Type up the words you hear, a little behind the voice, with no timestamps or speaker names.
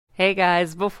Hey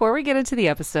guys, before we get into the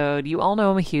episode, you all know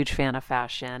I'm a huge fan of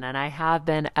fashion, and I have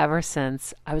been ever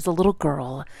since I was a little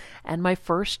girl. And my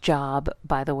first job,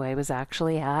 by the way, was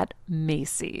actually at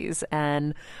Macy's.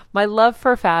 And my love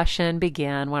for fashion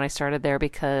began when I started there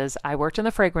because I worked in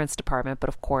the fragrance department, but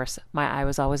of course, my eye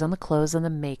was always on the clothes and the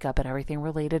makeup and everything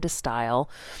related to style.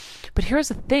 But here's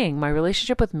the thing, my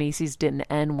relationship with Macy's didn't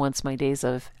end once my days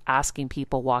of asking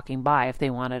people walking by if they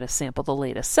wanted to sample the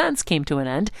latest scents came to an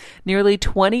end. Nearly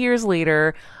 20 years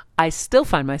later, I still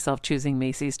find myself choosing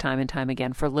Macy's time and time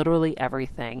again for literally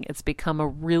everything. It's become a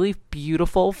really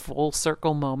beautiful full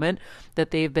circle moment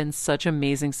that they've been such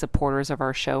amazing supporters of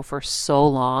our show for so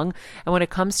long. And when it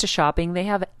comes to shopping, they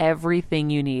have everything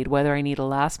you need, whether I need a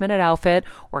last minute outfit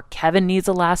or Kevin needs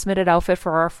a last minute outfit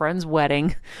for our friend's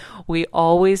wedding. We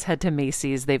always head to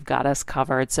Macy's. They've got us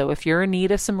covered. So if you're in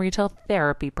need of some retail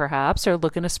therapy, perhaps, or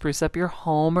looking to spruce up your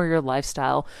home or your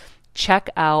lifestyle, check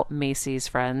out Macy's,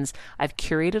 friends. I've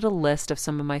curated a list of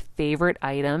some of my favorite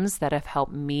items that have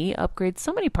helped me upgrade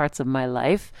so many parts of my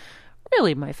life.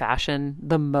 Really, my fashion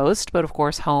the most, but of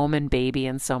course, home and baby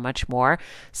and so much more.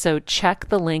 So check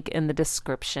the link in the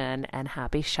description and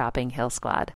happy shopping, Hill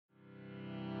Squad.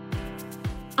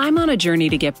 I'm on a journey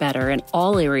to get better in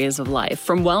all areas of life,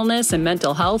 from wellness and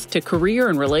mental health to career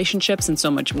and relationships and so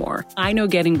much more. I know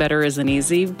getting better isn't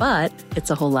easy, but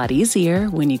it's a whole lot easier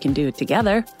when you can do it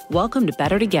together. Welcome to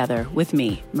Better Together with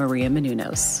me, Maria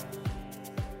Menounos.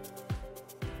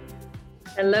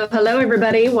 Hello,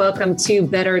 everybody. Welcome to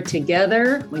Better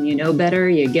Together. When you know better,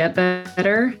 you get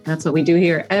better. That's what we do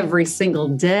here every single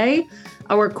day.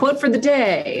 Our quote for the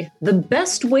day: the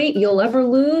best weight you'll ever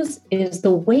lose is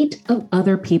the weight of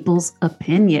other people's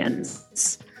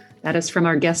opinions. That is from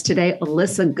our guest today,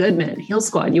 Alyssa Goodman. Heal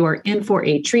Squad, you are in for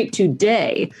a treat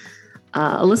today.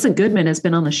 Alyssa Goodman has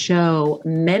been on the show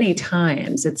many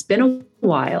times. It's been a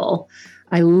while.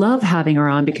 I love having her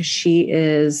on because she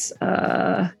is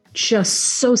just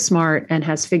so smart and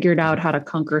has figured out how to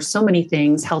conquer so many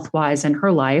things health-wise in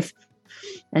her life.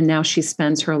 And now she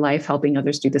spends her life helping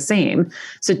others do the same.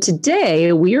 So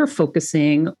today we are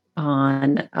focusing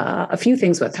on a few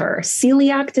things with her.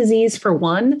 Celiac disease, for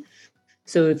one.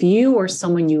 So if you or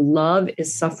someone you love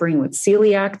is suffering with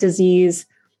celiac disease,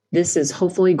 this is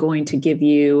hopefully going to give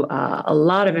you a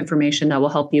lot of information that will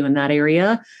help you in that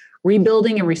area.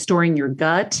 Rebuilding and restoring your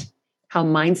gut, how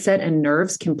mindset and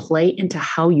nerves can play into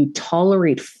how you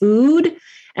tolerate food,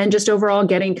 and just overall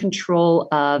getting control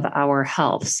of our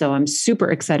health. So I'm super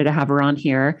excited to have her on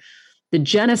here. The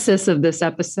genesis of this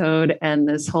episode and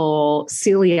this whole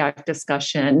celiac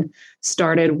discussion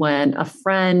started when a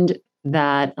friend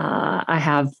that I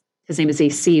have, his name is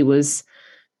AC, was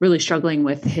really struggling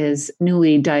with his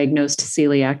newly diagnosed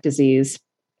celiac disease.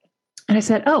 And I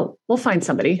said, oh, we'll find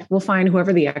somebody. We'll find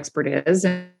whoever the expert is,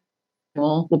 and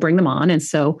we'll bring them on. And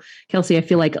so, Kelsey, I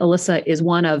feel like Alyssa is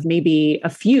one of maybe a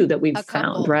few that we've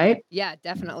found, right? Yeah,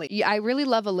 definitely. Yeah, I really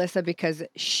love Alyssa because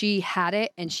she had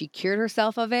it and she cured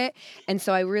herself of it. And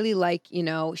so I really like,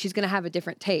 she's going to have a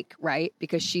different take, right?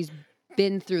 Because she's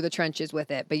been through the trenches with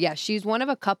it. But yeah, she's one of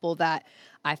a couple that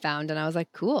I found and I was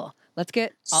like, cool, let's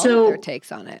get all of their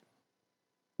takes on it.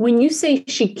 When you say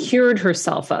she cured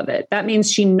herself of it, that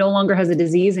means she no longer has a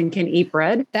disease and can eat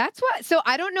bread? So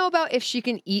I don't know about if she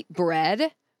can eat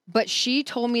bread, but she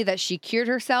told me that she cured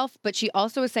herself, but she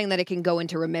also was saying that it can go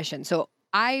into remission. So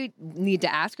I need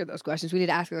to ask her those questions. We need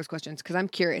to ask her those questions because I'm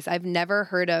curious. I've never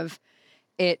heard of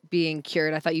it being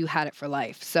cured. I thought you had it for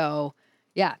life. So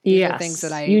yeah, these are things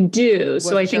that you do.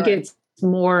 So I think it's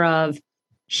more of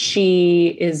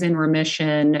she is in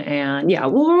remission, and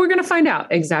we're going to find out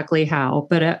exactly how.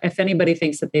 But if anybody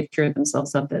thinks that they've cured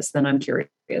themselves of this, then I'm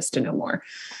curious to know more.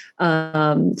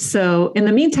 So in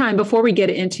the meantime, before we get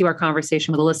into our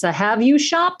conversation with Alyssa, have you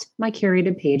shopped my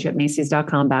curated page at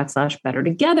Macys.com/Better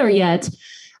Together yet?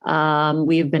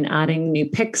 We've been adding new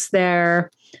picks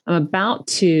there. I'm about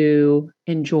to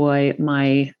enjoy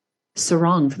my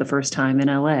sarong for the first time in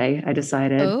LA. I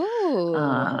decided.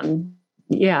 Oh.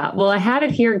 Yeah. Well, I had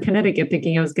it here in Connecticut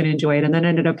thinking I was going to enjoy it, and then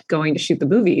ended up going to shoot the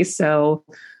movie. So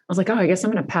I was like, oh, I guess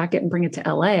I'm going to pack it and bring it to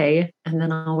LA, and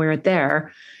then I'll wear it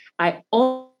there. I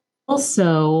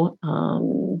also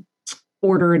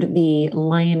ordered the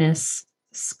lioness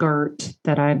skirt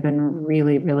that I've been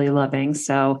really, really loving.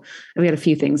 So I've got a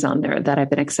few things on there that I've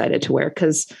been excited to wear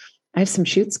because I have some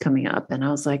shoots coming up and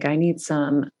I was like, I need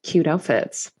some cute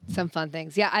outfits. Some fun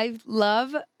things. Yeah, I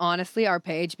love, honestly, our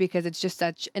page because it's just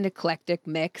such an eclectic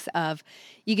mix of,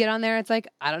 you get on there, it's like,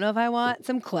 I don't know if I want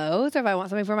some clothes or if I want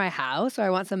something for my house or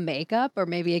I want some makeup or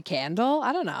maybe a candle.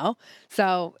 I don't know.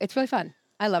 So it's really fun.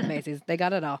 I love Macy's. They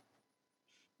got it all.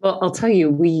 Well, I'll tell you,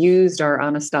 we used our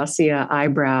Anastasia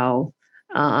eyebrow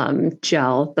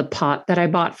gel, the pot that I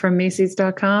bought from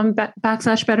Macy's.com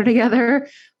backslash better together.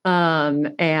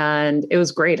 And it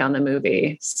was great on the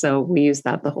movie. So we used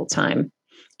that the whole time.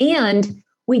 And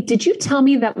wait, did you tell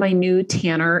me that my new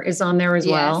tanner is on there as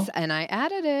well? Yes, and I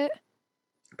added it.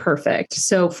 Perfect.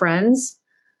 So friends,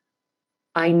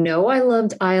 I know I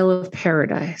loved Isle of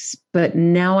Paradise, but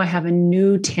now I have a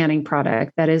new tanning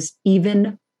product that is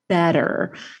even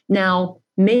better. Now,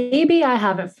 maybe I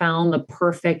haven't found the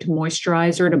perfect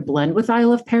moisturizer to blend with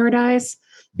Isle of Paradise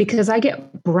because I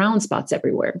get brown spots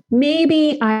everywhere.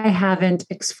 Maybe I haven't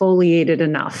exfoliated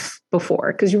enough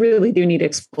before because you really do need to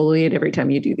exfoliate every time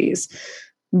you do these.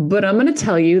 But I'm going to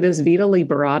tell you this Vita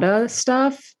Liberata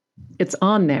stuff, it's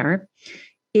on there,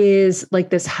 is like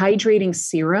this hydrating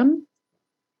serum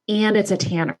and it's a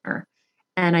tanner.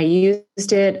 And I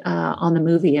used it on the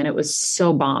movie and it was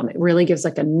so bomb. It really gives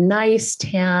like a nice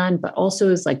tan, but also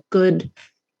is like good,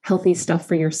 healthy stuff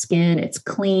for your skin. It's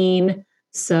clean.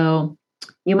 So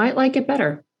you might like it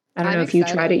better. I don't know if you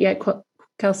tried it yet,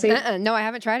 Kelsey. No, I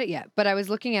haven't tried it yet, but I was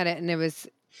looking at it and it was,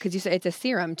 because you said it's a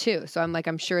serum too. So I'm like,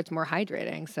 I'm sure it's more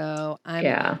hydrating. So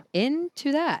I'm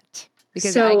into that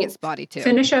because I get spotty too.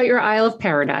 Finish out your Isle of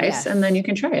Paradise and then you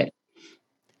can try it.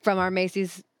 From our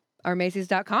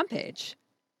Macy's.com page.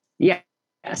 Yeah.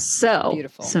 So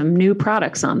beautiful. Some new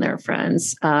products on there,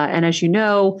 friends. And as you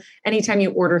know, anytime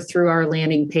you order through our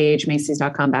landing page,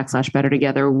 Macy's.com /better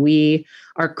together, we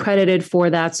are credited for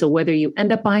that. So whether you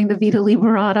end up buying the Vita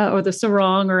Liberata or the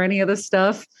Sarong or any of the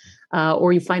stuff,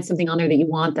 or you find something on there that you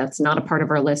want that's not a part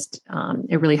of our list,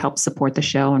 it really helps support the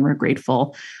show and we're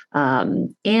grateful.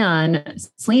 Anne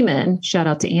Sleeman, shout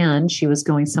out to Anne. She was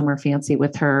going somewhere fancy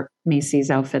with her Macy's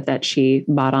outfit that she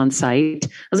bought on site.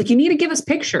 I was like, you need to give us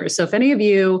pictures. So if any of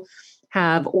you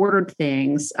have ordered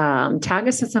things, tag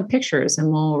us in some pictures and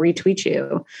we'll retweet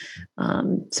you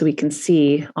so we can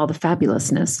see all the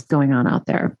fabulousness going on out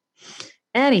there.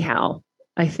 Anyhow,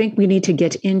 I think we need to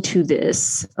get into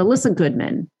this. Alyssa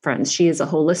Goodman, friends, she is a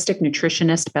holistic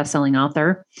nutritionist, best-selling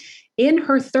author. In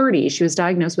her 30s, she was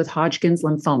diagnosed with Hodgkin's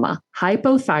lymphoma,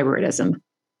 hypothyroidism,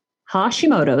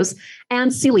 Hashimoto's,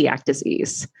 and celiac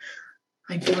disease.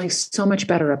 I'm feeling so much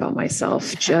better about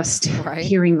myself just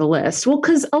hearing the list. Well,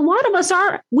 because a lot of us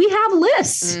we have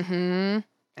lists. Mm-hmm.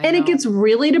 And it gets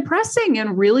really depressing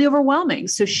and really overwhelming.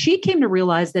 So she came to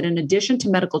realize that in addition to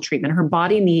medical treatment, her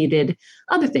body needed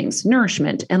other things,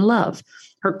 nourishment and love.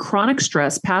 Her chronic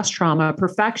stress, past trauma,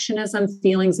 perfectionism,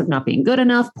 feelings of not being good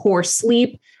enough, poor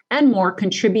sleep, and more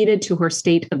contributed to her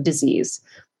state of disease.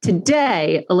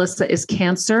 Today, Alyssa is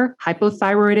cancer,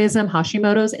 hypothyroidism,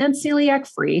 Hashimoto's, and celiac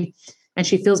free. And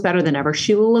she feels better than ever.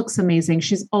 She looks amazing.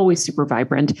 She's always super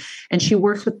vibrant. And she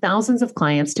works with thousands of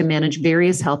clients to manage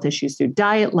various health issues through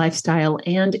diet, lifestyle,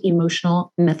 and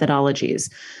emotional methodologies.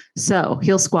 So,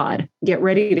 Heal Squad, get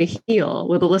ready to heal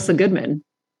with Alyssa Goodman.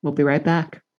 We'll be right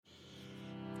back.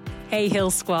 Hey,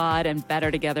 Heal Squad and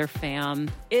Better Together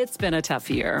fam. It's been a tough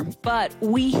year, but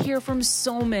we hear from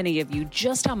so many of you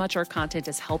just how much our content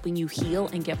is helping you heal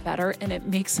and get better, and it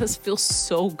makes us feel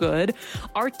so good.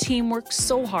 Our team works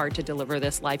so hard to deliver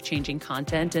this life-changing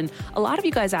content, and a lot of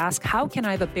you guys ask, how can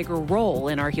I have a bigger role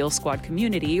in our Heal Squad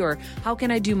community, or how can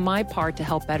I do my part to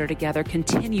help Better Together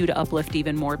continue to uplift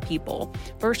even more people?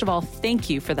 First of all, thank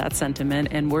you for that sentiment,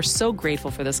 and we're so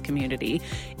grateful for this community.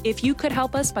 If you could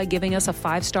help us by giving us a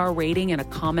 5-star rating and a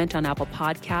comment on Apple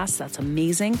Podcasts, that's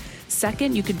amazing.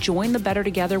 Second, you could join the Better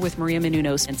Together with Maria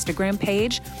Menounos Instagram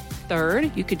page.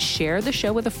 Third, you could share the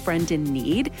show with a friend in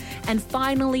need. And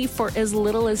finally, for as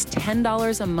little as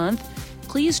 $10 a month,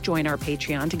 please join our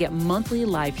Patreon to get monthly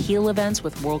live heal events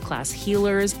with world-class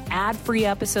healers, ad-free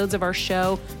episodes of our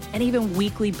show, and even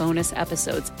weekly bonus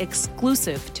episodes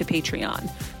exclusive to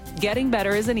Patreon. Getting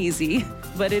better isn't easy,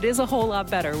 but it is a whole lot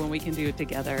better when we can do it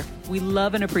together. We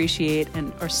love and appreciate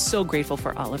and are so grateful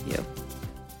for all of you.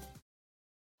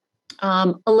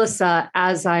 Alyssa,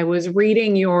 as I was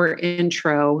reading your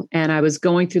intro and I was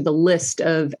going through the list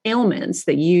of ailments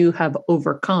that you have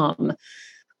overcome,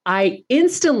 I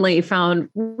instantly found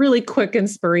really quick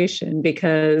inspiration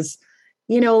because,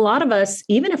 a lot of us,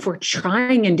 even if we're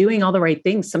trying and doing all the right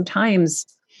things, sometimes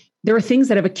there are things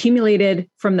that have accumulated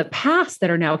from the past that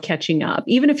are now catching up,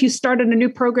 even if you started a new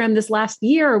program this last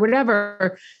year or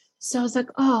whatever. So I was like,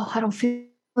 I don't feel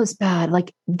as bad.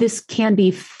 Like this can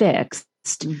be fixed.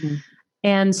 Mm-hmm.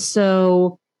 And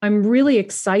so I'm really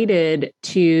excited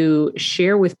to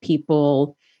share with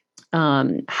people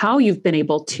how you've been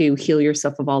able to heal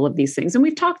yourself of all of these things. And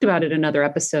we've talked about it in other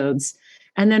episodes,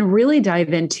 and then really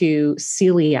dive into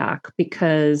celiac,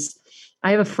 because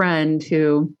I have a friend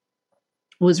who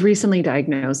was recently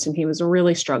diagnosed and he was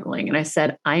really struggling. And I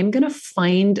said, I'm going to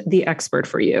find the expert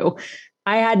for you.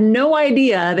 I had no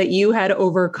idea that you had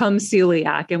overcome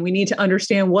celiac, and we need to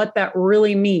understand what that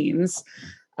really means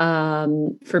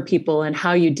for people and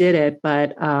how you did it.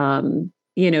 But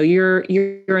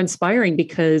you're inspiring,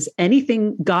 because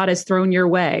anything God has thrown your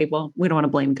way, well, we don't want to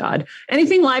blame God.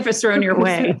 Anything life has thrown your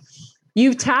way,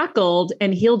 you've tackled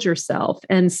and healed yourself.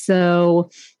 And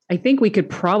so I think we could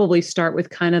probably start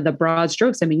with kind of the broad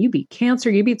strokes. I mean, you beat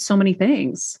cancer, you beat so many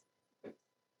things.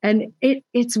 And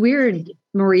it's weird,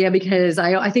 Maria, because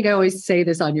I think I always say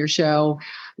this on your show.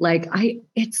 Like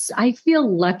I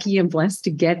feel lucky and blessed to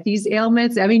get these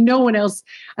ailments. I mean, no one else,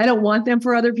 I don't want them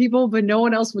for other people, but no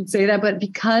one else would say that. But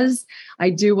because I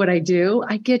do what I do,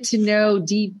 I get to know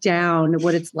deep down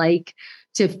what it's like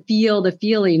to feel the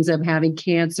feelings of having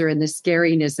cancer and the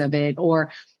scariness of it,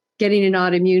 or getting an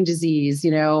autoimmune disease,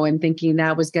 and thinking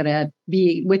that was going to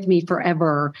be with me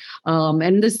forever.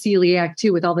 And the celiac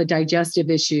too, with all the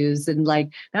digestive issues. And like,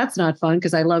 that's not fun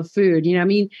because I love food.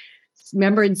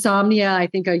 Remember insomnia? I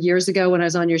think years ago when I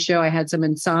was on your show, I had some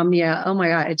insomnia. Oh my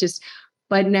God.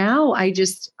 But now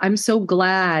I'm so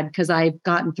glad because I've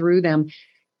gotten through them.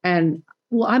 And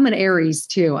well, I'm an Aries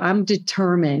too. I'm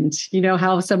determined.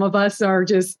 How some of us are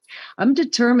I'm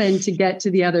determined to get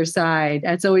to the other side.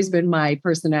 That's always been my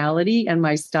personality and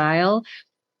my style.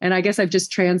 And I guess I've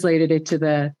just translated it to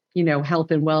the, health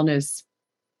and wellness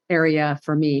area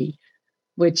for me,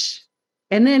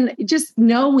 and then just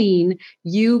knowing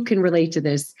you can relate to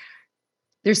this.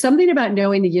 There's something about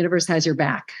knowing the universe has your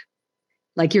back.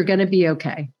 Like you're going to be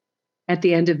okay. At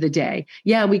the end of the day.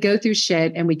 Yeah, we go through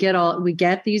shit and we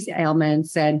get these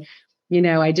ailments, and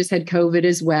I just had COVID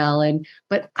as well.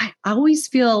 But I always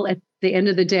feel at the end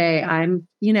of the day, I'm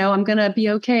going to be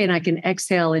okay. And I can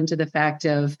exhale into the fact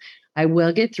of I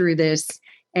will get through this,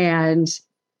 and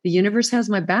the universe has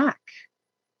my back.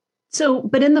 So,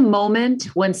 but in the moment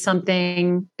when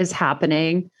something is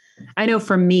happening, I know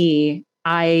for me,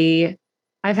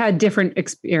 I've had different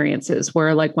experiences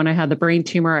where, like, when I had the brain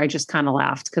tumor, I just kind of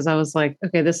laughed because I was like,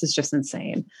 okay, this is just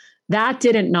insane. That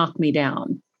didn't knock me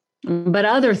down. But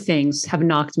other things have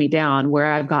knocked me down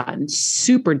where I've gotten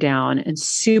super down and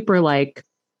super like,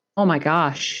 oh my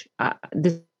gosh,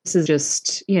 this is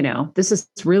just, this is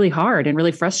really hard and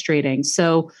really frustrating.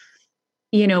 So,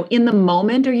 in the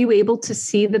moment, are you able to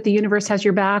see that the universe has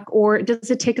your back, or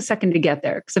does it take a second to get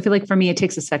there? Because I feel like for me, it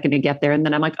takes a second to get there. And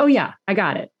then I'm like, oh yeah, I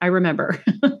got it. I remember.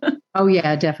 Oh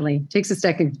yeah, definitely. Takes a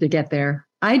second to get there.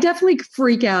 I definitely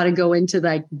freak out and go into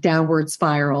like downward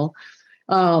spiral.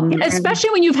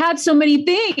 Especially when you've had so many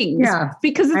things. Yeah.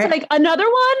 Because it's like another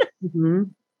one. Mm-hmm.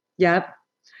 Yep.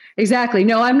 Exactly.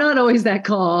 No, I'm not always that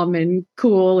calm and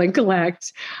cool and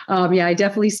collect. I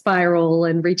definitely spiral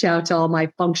and reach out to all my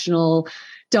functional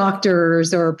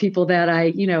doctors or people that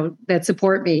that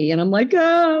support me. And I'm like,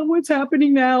 what's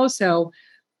happening now? So,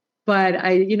 but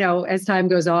as time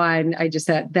goes on, I just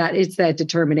had that it's that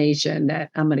determination that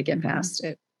I'm going to get past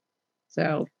it.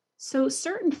 So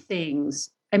certain things,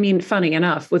 I mean, funny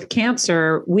enough, with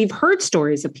cancer, we've heard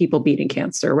stories of people beating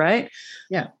cancer, right?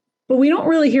 Yeah. But we don't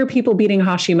really hear people beating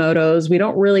Hashimoto's. We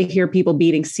don't really hear people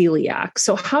beating celiac.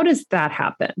 So how does that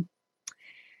happen?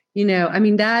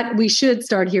 That we should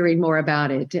start hearing more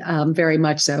about it, very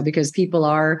much so, because people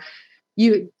are,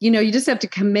 you just have to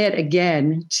commit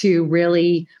again to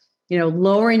really,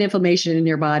 lowering inflammation in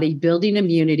your body, building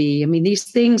immunity. I mean, these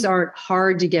things aren't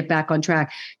hard to get back on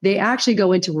track. They actually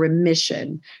go into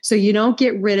remission. So you don't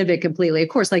get rid of it completely. Of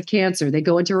course, like cancer, they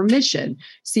go into remission,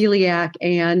 celiac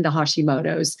and the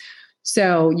Hashimoto's.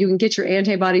 So you can get your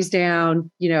antibodies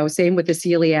down, same with the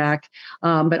celiac.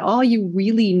 But all you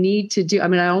really need to do, I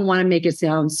don't want to make it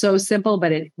sound so simple,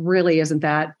 but it really isn't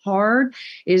that hard,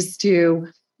 is to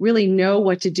really know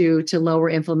what to do to lower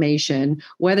inflammation,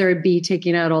 whether it be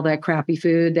taking out all that crappy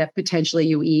food that potentially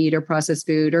you eat, or processed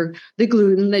food, or the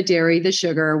gluten, the dairy, the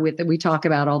sugar that we talk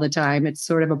about all the time. It's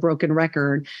sort of a broken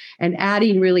record, and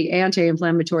adding really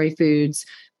anti-inflammatory foods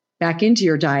back into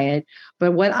your diet.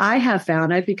 But what I have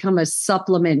found, I've become a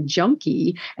supplement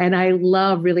junkie, and I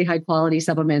love really high quality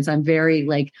supplements. I'm very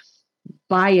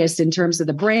biased in terms of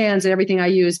the brands and everything I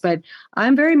use, but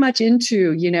I'm very much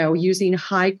into, using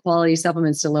high quality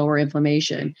supplements to lower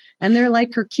inflammation. And they're like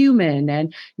curcumin,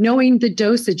 and knowing the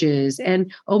dosages,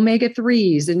 and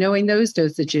omega-3s and knowing those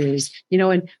dosages,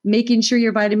 and making sure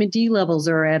your vitamin D levels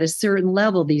are at a certain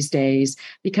level these days,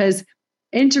 because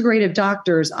integrative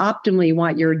doctors optimally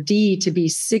want your D to be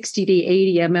 60 to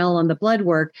 80 ml on the blood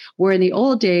work, where in the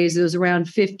old days, it was around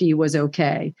 50 was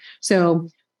okay. So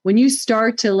when you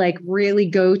start to really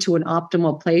go to an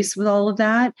optimal place with all of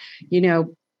that,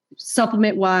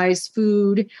 supplement wise,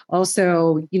 food,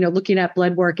 also, looking at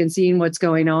blood work and seeing what's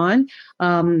going on,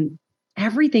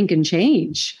 everything can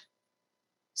change.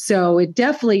 So it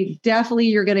definitely,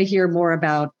 you're going to hear more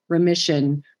about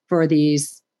remission for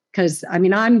these, because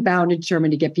I'm bound and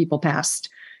determined to get people past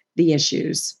the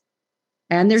issues.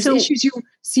 And there's issues.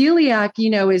 Celiac,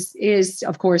 is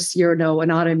of course, an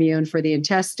autoimmune for the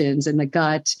intestines and the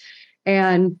gut.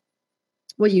 And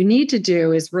what you need to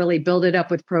do is really build it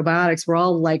up with probiotics. We're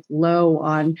all like low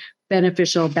on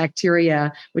beneficial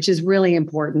bacteria, which is really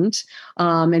important.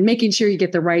 And making sure you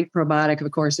get the right probiotic,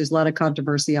 of course, there's a lot of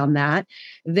controversy on that.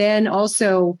 Then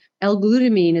also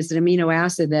L-glutamine is an amino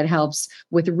acid that helps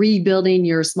with rebuilding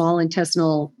your small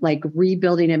intestinal, like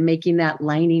rebuilding and making that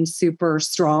lining super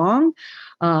strong.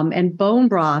 And bone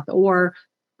broth or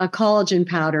a collagen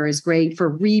powder is great for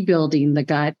rebuilding the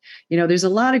gut. There's a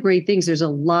lot of great things. There's a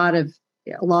lot of,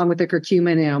 along with the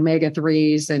curcumin and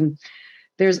omega-3s, and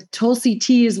there's Tulsi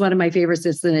tea is one of my favorites.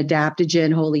 It's an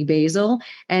adaptogen, holy basil,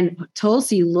 and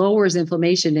Tulsi lowers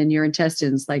inflammation in your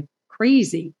intestines like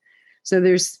crazy. So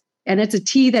and it's a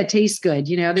tea that tastes good.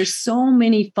 There's so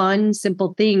many fun,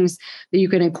 simple things that you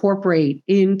can incorporate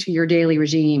into your daily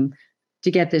regime to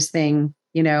get this thing,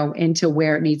 into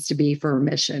where it needs to be for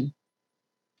remission.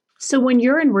 So when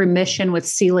you're in remission with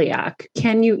celiac,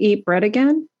 can you eat bread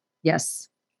again? Yes,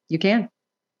 you can.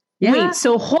 Yeah. Wait,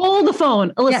 so hold the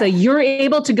phone. Alyssa, you're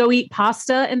able to go eat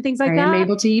pasta and things like that? I am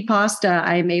able to eat pasta.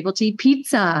 I am able to eat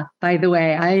pizza, by the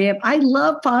way. I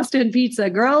love pasta and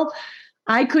pizza, girl.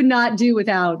 I could not do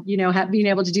without, being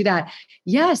able to do that.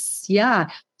 Yes. Yeah.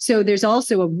 So there's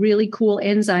also a really cool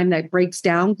enzyme that breaks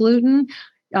down gluten.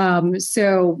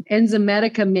 So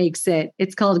Enzymedica makes it.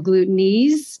 It's called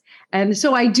glutenase. And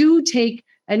so I do take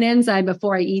an enzyme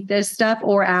before I eat this stuff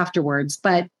or afterwards,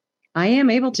 but I am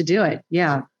able to do it.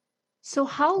 Yeah. So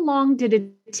how long did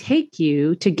it take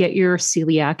you to get your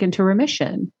celiac into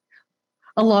remission?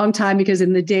 A long time, because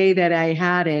in the day that I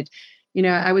had it,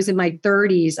 I was in my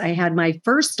 30s. I had my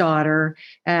first daughter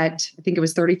at, I think it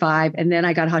was 35. And then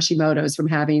I got Hashimoto's from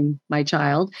having my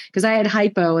child because I had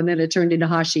hypo and then it turned into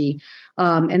Hashi.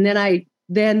 And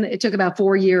then it took about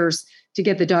 4 years to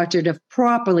get the doctor to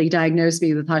properly diagnose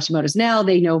me with Hashimoto's. Now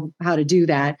they know how to do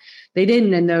that. They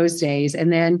didn't in those days.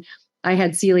 And then I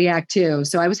had celiac too.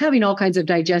 So I was having all kinds of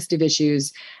digestive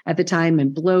issues at the time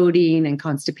and bloating and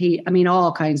constipation.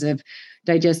 All kinds of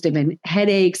digestive and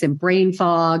headaches and brain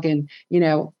fog and,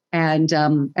 I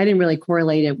didn't really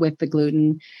correlate it with the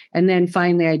gluten. And then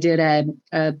finally I did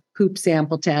a poop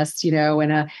sample test,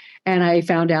 and I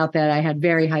found out that I had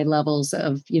very high levels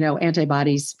of,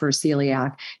 antibodies for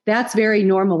celiac. That's very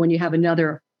normal when you have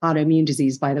another autoimmune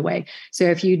disease, by the way. So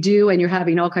if you do, and you're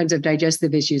having all kinds of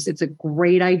digestive issues, it's a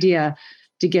great idea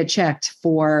to get checked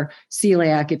for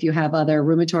celiac if you have other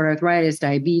rheumatoid arthritis,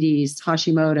 diabetes,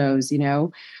 Hashimoto's,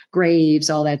 Graves,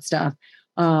 all that stuff.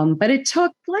 But it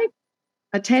took like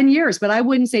 10 years, but I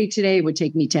wouldn't say today would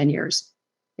take me 10 years.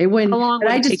 It wouldn't, but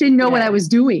I just didn't know what I was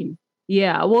doing.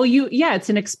 Yeah. Well, it's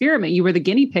an experiment. You were the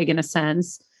guinea pig in a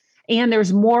sense, and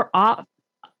there's more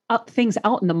things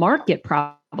out in the market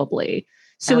probably.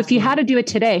 So Absolutely. If you had to do it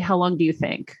today, how long do you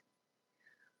think?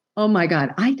 Oh my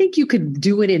God. I think you could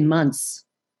do it in months.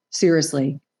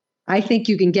 Seriously. I think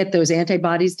you can get those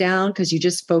antibodies down because you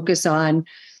just focus on,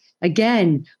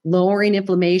 again, lowering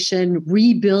inflammation,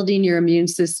 rebuilding your immune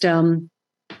system.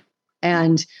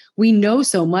 And we know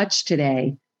so much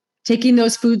today. Taking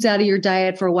those foods out of your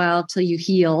diet for a while till you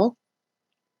heal.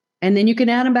 And then you can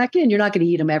add them back in. You're not going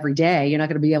to eat them every day. You're not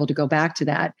going to be able to go back to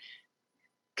that.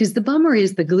 Because the bummer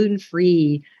is the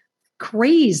gluten-free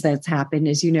craze that's happened,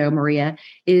 as you know, Maria,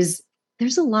 is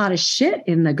there's a lot of shit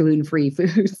in the gluten-free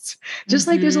foods. Just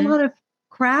like there's a lot of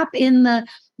crap in the,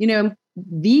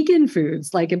 vegan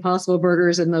foods like Impossible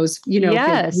Burgers and those,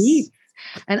 yes. meats.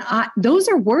 And those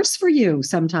are worse for you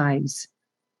sometimes.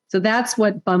 So that's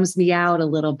what bums me out a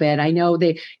little bit. I know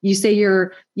you say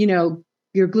you're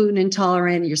gluten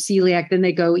intolerant, you're celiac, then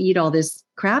they go eat all this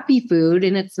crappy food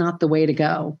and it's not the way to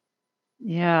go.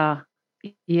 Yeah.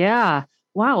 Yeah.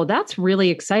 Wow. That's really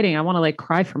exciting. I want to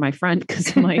cry for my friend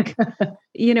because I'm like,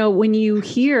 when you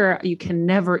hear you can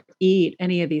never eat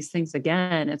any of these things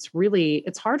again, it's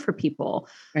hard for people.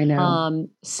 I know.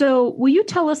 So will you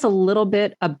tell us a little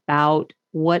bit about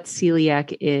what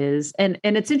celiac is? And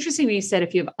it's interesting when you said,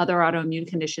 if you have other autoimmune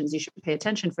conditions, you should pay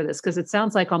attention for this, because it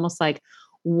sounds like almost like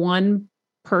one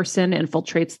person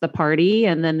infiltrates the party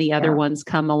and then the other ones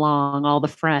come along, all the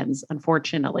friends,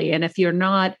 unfortunately. And if you're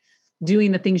not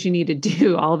doing the things you need to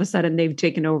do, all of a sudden they've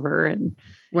taken over. And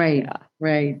right.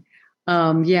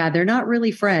 They're not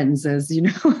really friends, as you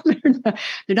know.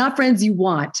 They're not friends you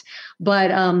want.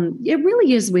 But it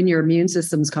really is when your immune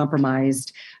system's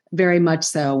compromised, very much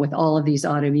so, with all of these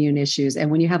autoimmune issues. And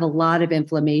when you have a lot of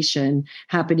inflammation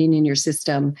happening in your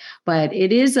system, but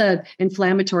it is an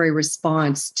inflammatory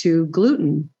response to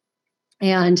gluten.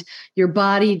 And your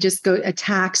body just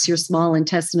attacks your small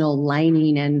intestinal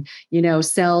lining and,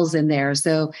 cells in there.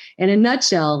 So in a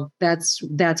nutshell, that's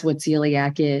what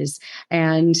celiac is.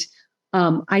 And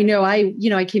I know I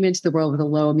came into the world with a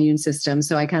low immune system.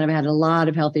 So I kind of had a lot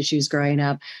of health issues growing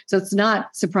up. So it's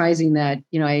not surprising that,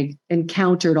 I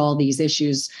encountered all these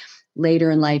issues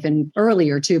later in life and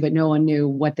earlier too, but no one knew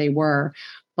what they were.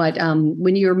 But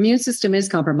when your immune system is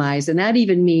compromised, and that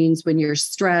even means when you're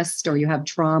stressed or you have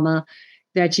trauma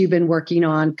that you've been working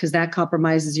on, because that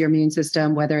compromises your immune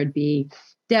system, whether it be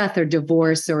death or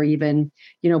divorce, or even,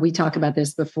 we talk about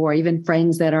this before, even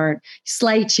friends that aren't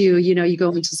slight you, you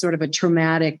go into sort of a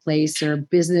traumatic place, or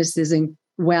business isn't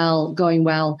going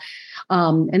well.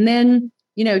 And then,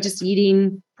 just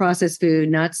eating processed food,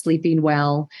 not sleeping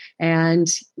well, and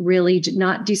really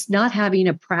not having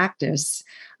a practice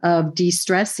of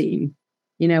de-stressing.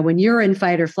 When you're in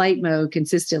fight or flight mode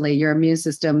consistently, your immune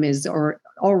system is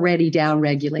already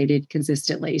down-regulated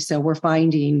consistently. So we're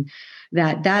finding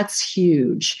that that's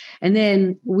huge. And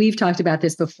then we've talked about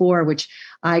this before, which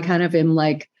I kind of am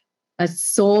like a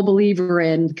soul believer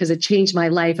in, because it changed my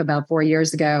life about 4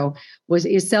 years ago,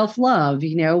 is self-love.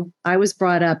 I was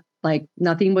brought up like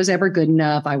nothing was ever good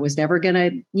enough. I was never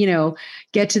going to,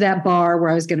 get to that bar where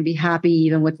I was going to be happy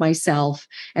even with myself.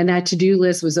 And that to-do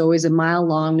list was always a mile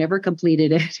long, never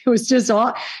completed it. It was just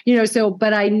all,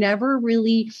 but I never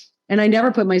really, and I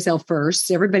never put myself first.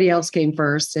 Everybody else came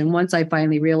first. And once I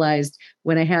finally realized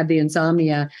when I had the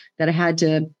insomnia that I had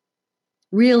to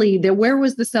really, where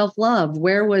was the self-love?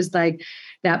 Where was like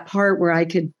that part where I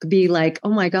could be like, oh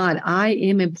my God, I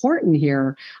am important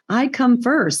here. I come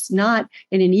first, not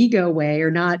in an ego way,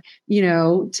 or not,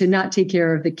 to not take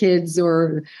care of the kids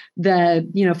or the,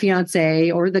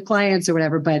 fiance or the clients or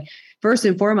whatever. But first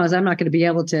and foremost, I'm not going to be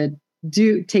able to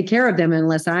take care of them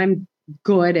unless I'm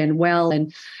good and well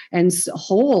and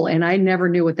whole. And I never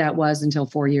knew what that was until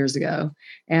 4 years ago.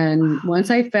 And once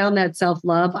I found that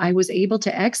self-love, I was able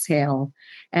to exhale,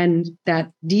 and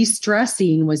that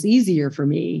de-stressing was easier for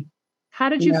me. How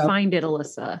did you find it,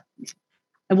 Alyssa?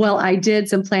 Well, I did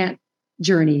some plant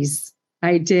journeys.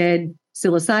 I did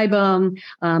psilocybin.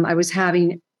 I was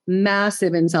having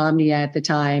massive insomnia at the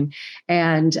time.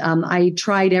 And I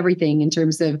tried everything in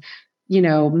terms of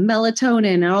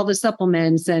melatonin and all the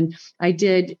supplements. And I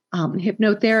did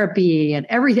hypnotherapy and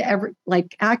everything,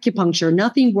 like acupuncture,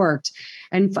 nothing worked.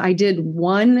 And I did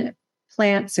one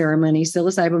plant ceremony,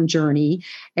 psilocybin journey.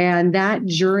 And that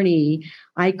journey,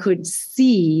 I could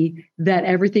see that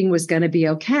everything was going to be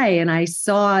okay. And I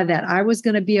saw that I was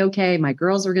going to be okay. My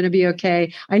girls were going to be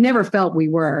okay. I never felt we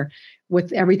were,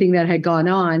 with everything that had gone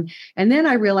on. And then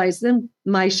I realized, then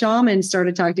my shaman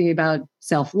started talking to me about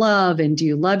self-love and do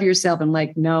you love yourself? I'm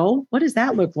like, no, what does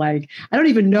that look like? I don't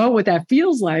even know what that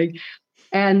feels like.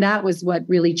 And that was what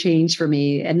really changed for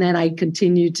me. And then I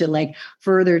continued to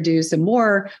further do some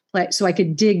more, so I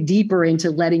could dig deeper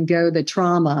into letting go the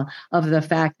trauma of the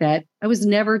fact that I was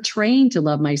never trained to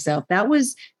love myself. That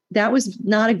was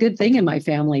not a good thing in my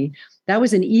family. That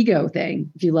was an ego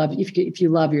thing. If you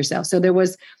love yourself. So there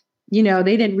was, they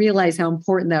didn't realize how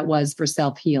important that was for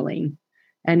self-healing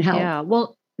and health. Yeah.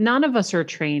 Well, none of us are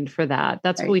trained for that.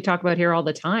 That's right. What we talk about here all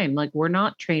the time. Like, we're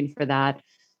not trained for that.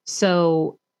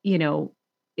 So,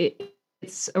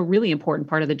 it's a really important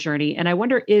part of the journey. And I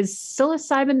wonder, is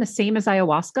psilocybin the same as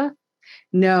ayahuasca?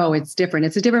 No, it's different.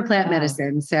 It's a different plant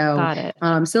medicine. So got it.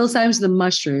 Psilocybin's the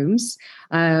mushrooms.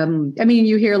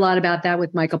 You hear a lot about that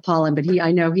with Michael Pollan, but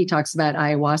I know he talks about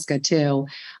ayahuasca too.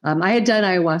 I had done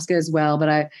ayahuasca as well, but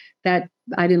I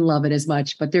didn't love it as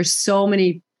much. But there's so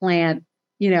many plant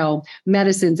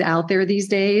medicines out there these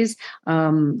days.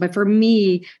 But for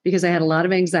me, because I had a lot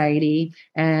of anxiety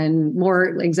and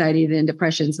more anxiety than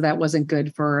depression, so that wasn't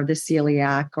good for the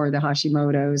celiac or the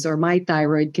Hashimoto's or my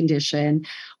thyroid condition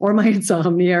or my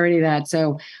insomnia or any of that.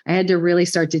 So I had to really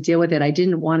start to deal with it. I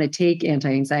didn't want to take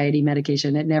anti-anxiety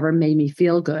medication. It never made me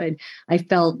feel good. I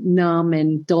felt numb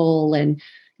and dull and,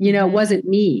 it wasn't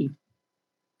me.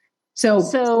 So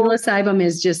psilocybin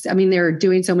is just, they're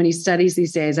doing so many studies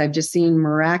these days. I've just seen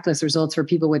miraculous results for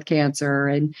people with cancer.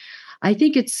 And I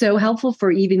think it's so helpful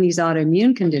for even these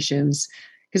autoimmune conditions,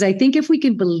 because I think if we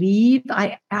can believe,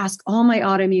 I ask all my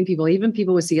autoimmune people, even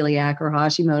people with celiac or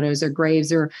Hashimoto's or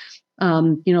Graves or,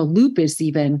 lupus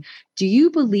even, do you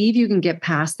believe you can get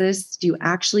past this? Do you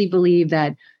actually believe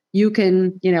that you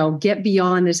can, get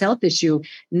beyond this health issue?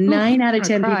 9 out of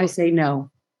 10 people say no.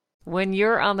 When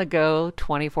you're on the go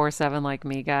 24/7 like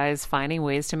me, guys, finding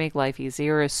ways to make life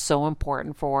easier is so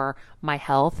important for my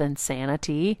health and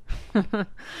sanity.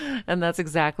 And that's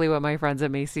exactly what my friends at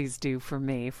Macy's do for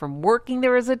me. From working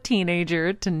there as a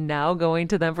teenager to now going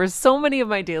to them for so many of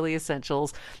my daily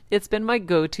essentials, it's been my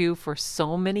go-to for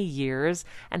so many years.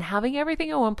 And having everything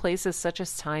in one place is such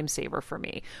a time saver for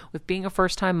me. With being a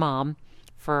first-time mom,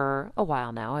 for a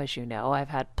while now, as you know, I've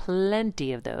had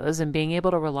plenty of those, and being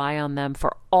able to rely on them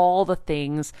for all the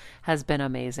things has been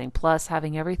amazing. Plus,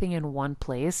 having everything in one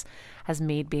place has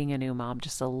made being a new mom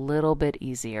just a little bit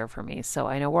easier for me. So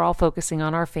I know we're all focusing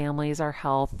on our families, our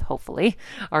health, hopefully,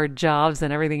 our jobs,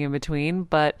 and everything in between,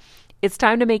 but it's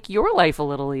time to make your life a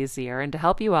little easier. And to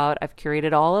help you out, I've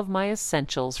curated all of my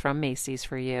essentials from Macy's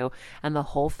for you and the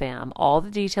whole fam. All the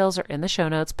details are in the show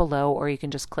notes below, or you can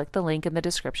just click the link in the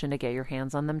description to get your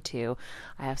hands on them too.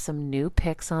 I have some new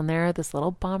picks on there. This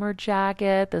little bomber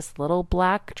jacket, this little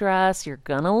black dress. You're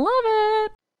gonna love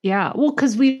it. Yeah. Well,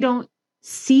 because we don't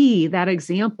see that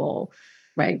example.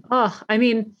 Right. Oh, I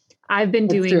mean, I've been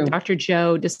doing true. Dr.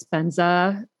 Joe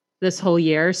Dispenza this whole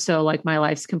year. So like my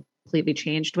life's completely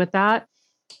changed with that.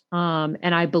 And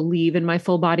I believe in my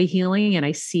full body healing and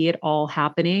I see it all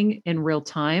happening in real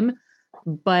time.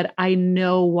 But I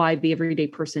know why the everyday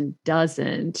person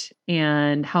doesn't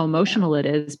and how emotional it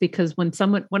is, because when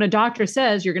a doctor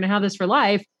says you're going to have this for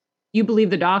life, you believe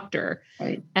the doctor.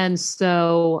 Right. And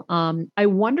so I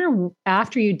wonder,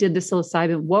 after you did the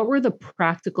psilocybin, what were the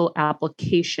practical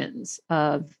applications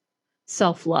of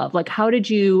self-love? Like, how did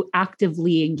you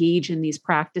actively engage in these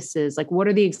practices? Like, what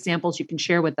are the examples you can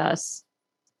share with us?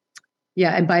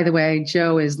 Yeah. And by the way,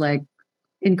 Joe is like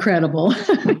incredible,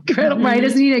 incredible, right?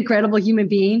 Isn't he an incredible human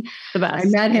being? The best. I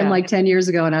met him like 10 years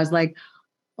ago and I was like,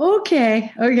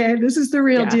 okay, this is the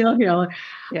real deal.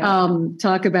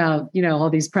 Talk about, all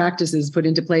these practices put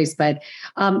into place. But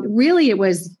really it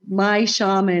was my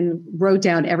shaman wrote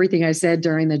down everything I said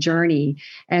during the journey.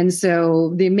 And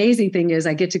so the amazing thing is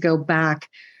I get to go back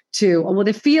to,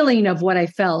 the feeling of what I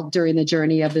felt during the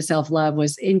journey of the self-love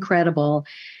was incredible.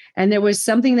 And there was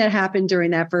something that happened during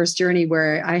that first journey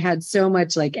where I had so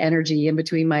much like energy in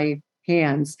between my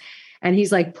hands. And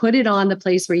he's like, put it on the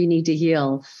place where you need to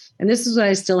heal. And this is when I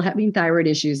was still having thyroid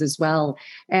issues as well.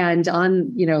 And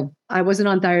I wasn't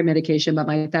on thyroid medication, but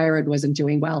my thyroid wasn't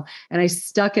doing well. And I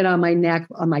stuck it on my neck,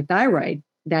 on my thyroid,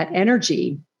 that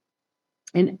energy.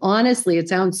 And honestly, it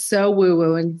sounds so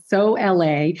woo-woo and so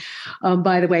LA,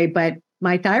 by the way, but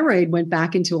my thyroid went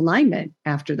back into alignment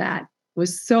after that. It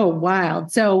was so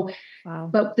wild. So, Wow.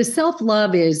 But the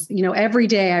self-love is, every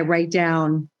day I write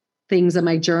down things in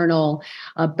my journal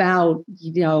about,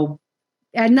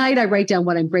 at night, I write down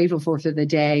what I'm grateful for the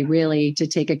day, really to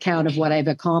take account of what I've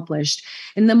accomplished.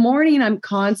 In the morning, I'm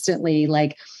constantly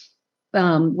like,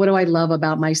 what do I love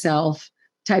about myself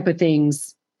type of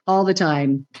things all the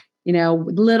time,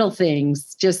 little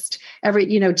things, just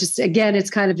again, it's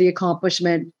kind of the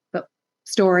accomplishment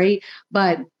story.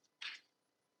 But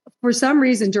for some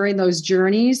reason, during those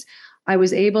journeys, I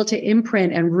was able to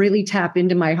imprint and really tap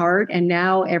into my heart. And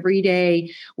now every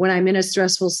day when I'm in a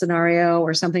stressful scenario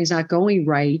or something's not going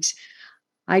right,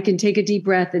 I can take a deep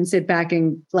breath and sit back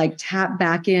and like tap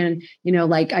back in,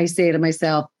 like I say to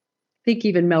myself, I think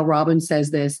even Mel Robbins says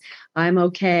this, I'm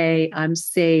okay, I'm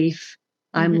safe,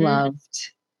 I'm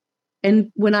loved.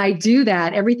 And when I do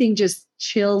that, everything just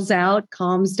chills out,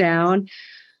 calms down.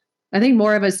 I think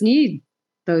more of us need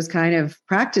those kind of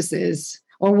practices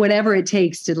or whatever it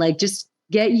takes to like just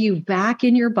get you back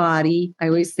in your body. I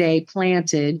always say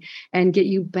planted and get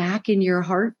you back in your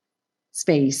heart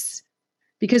space,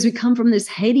 because we come from this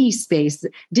heady space.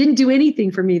 Didn't do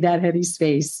anything for me, that heady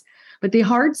space, but the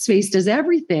heart space does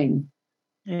everything.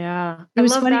 Yeah. It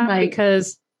was love funny that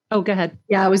because, go ahead.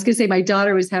 Yeah, I was going to say my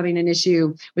daughter was having an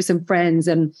issue with some friends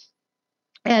and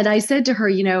I said to her,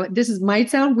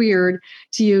 might sound weird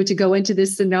to you to go into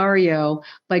this scenario,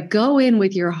 but go in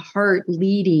with your heart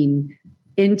leading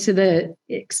into the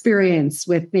experience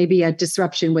with maybe a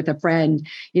disruption with a friend,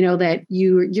 that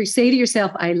you say to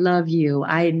yourself, I love you.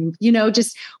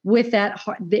 Just with that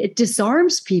heart, it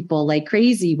disarms people like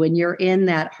crazy when you're in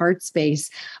that heart space,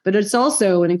 but it's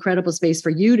also an incredible space for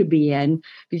you to be in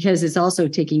because it's also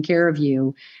taking care of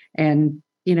you and,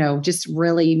 just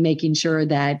really making sure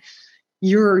that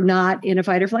you're not in a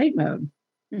fight or flight mode.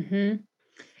 Mm-hmm.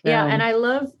 Yeah. And I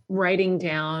love writing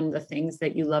down the things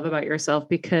that you love about yourself,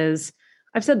 because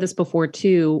I've said this before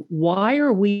too. Why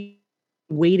are we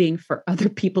waiting for other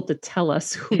people to tell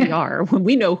us who we are when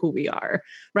we know who we are,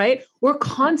 right? We're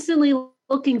constantly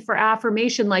looking for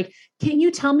affirmation. Like, can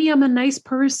you tell me I'm a nice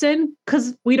person?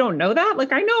 Because we don't know that.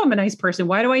 Like, I know I'm a nice person.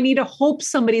 Why do I need to hope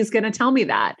somebody's going to tell me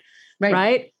that?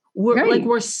 right?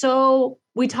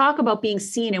 We talk about being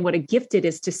seen and what a gift it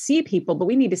is to see people, but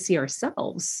we need to see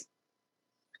ourselves.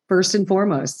 First and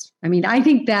foremost. I mean, I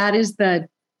think that is the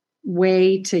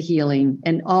way to healing,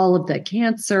 and all of the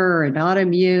cancer and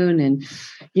autoimmune and,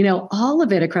 all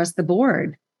of it across the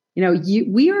board.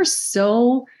 We are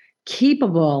so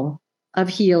capable of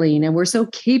healing, and we're so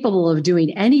capable of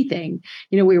doing anything.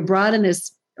 We were brought in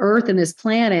this earth and this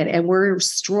planet, and we're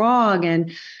strong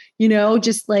and,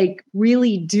 just like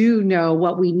really do know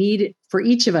what we need for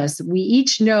each of us. We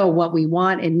each know what we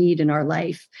want and need in our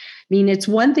life. I mean, it's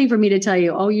one thing for me to tell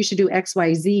you, oh, you should do X,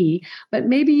 Y, Z, but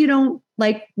maybe you don't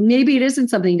maybe it isn't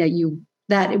something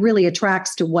that it really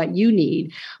attracts to what you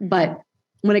need. But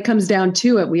when it comes down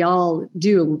to it, we all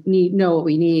know what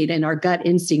we need. And our gut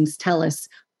instincts tell us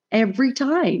every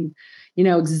time,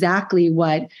 exactly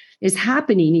what is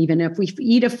happening. Even if we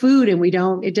eat a food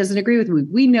and it doesn't agree with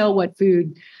we know what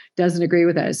food doesn't agree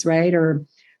with us, right?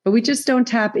 But we just don't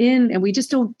tap in, and we just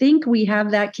don't think we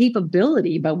have that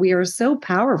capability, but we are so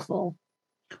powerful.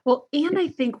 Well, and I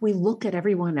think we look at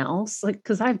everyone else,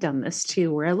 because I've done this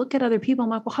too, where I look at other people, I'm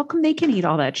like, well, how come they can eat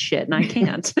all that shit and I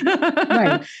can't?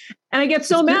 Right. And I get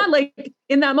so mad,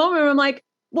 in that moment, I'm like,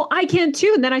 well, I can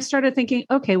too. And then I started thinking,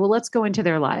 okay, well, let's go into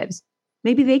their lives.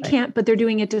 Maybe they can't, but they're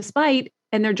doing it despite,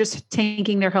 and they're just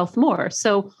tanking their health more.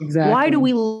 So why do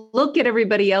we look at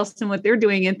everybody else and what they're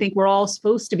doing and think we're all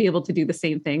supposed to be able to do the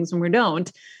same things when we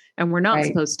don't, and we're not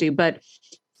supposed to? But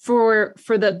for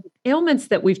the ailments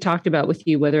that we've talked about with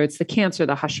you, whether it's the cancer,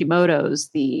 the Hashimoto's,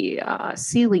 the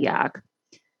celiac,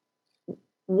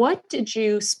 what did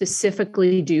you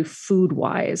specifically do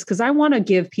food-wise? Because I want to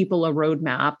give people a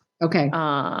roadmap. Okay.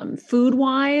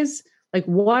 Food-wise,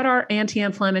 what are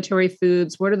anti-inflammatory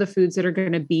foods? What are the foods that are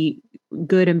going to be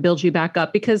good and build you back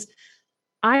up? Because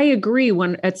I agree,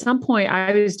 when at some point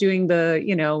I was doing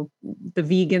the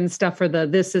vegan stuff for the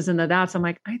thises and the that's, I'm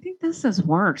like, I think this is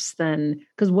worse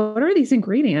because what are these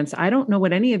ingredients? I don't know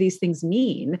what any of these things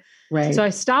mean. Right. So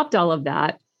I stopped all of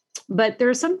that. But there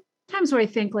are some times where I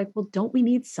think well, don't we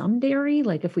need some dairy?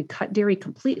 If we cut dairy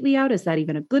completely out, is that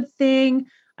even a good thing?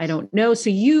 I don't know.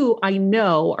 So I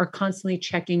know, are constantly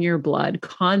checking your blood,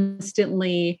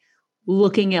 constantly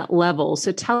looking at levels.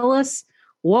 So tell us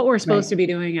what we're supposed to be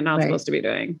doing and not supposed to be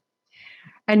doing.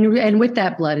 And with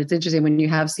that blood, it's interesting when you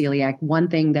have celiac, one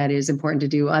thing that is important to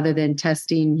do, other than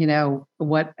testing,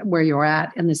 where you're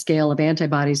at in the scale of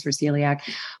antibodies for celiac,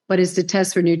 but is to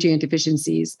test for nutrient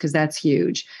deficiencies, because that's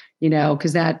huge.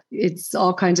 Because it's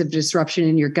all kinds of disruption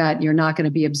in your gut. You're not going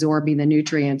to be absorbing the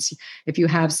nutrients if you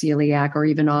have celiac or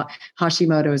even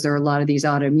Hashimoto's or a lot of these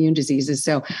autoimmune diseases.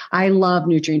 So I love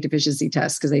nutrient deficiency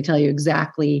tests, because they tell you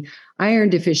exactly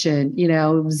iron deficient,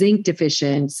 zinc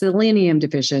deficient, selenium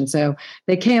deficient. So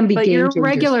they can be. But your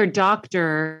regular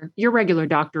doctor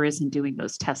isn't doing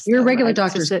those tests. Your regular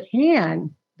doctors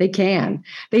can. They can.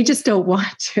 They just don't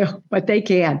want to, but they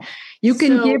can. You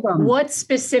can give them. What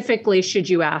specifically should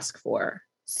you ask for?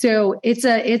 So it's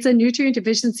a nutrient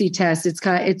deficiency test.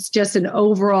 It's just an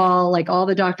overall, all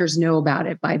the doctors know about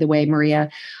it, by the way, Maria.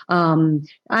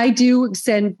 I do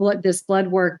send this blood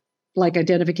work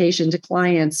identification to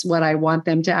clients, what I want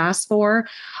them to ask for.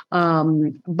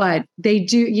 But they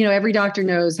do, every doctor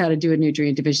knows how to do a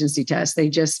nutrient deficiency test. They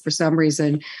just, for some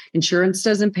reason, insurance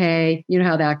doesn't pay, you know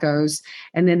how that goes.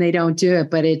 And then they don't do it.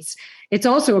 But it's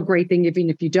also a great thing, even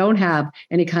if you don't have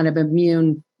any kind of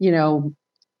immune,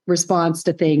 response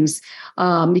to things,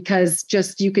 because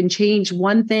just you can change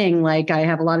one thing. I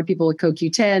have a lot of people with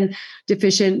CoQ10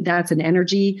 deficient. That's an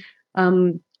energy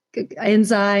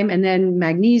enzyme, and then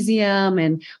magnesium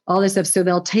and all this stuff. So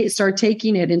they'll start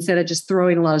taking it instead of just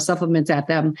throwing a lot of supplements at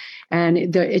them, and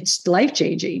it's life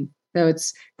changing. So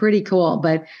it's pretty cool.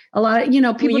 But a lot of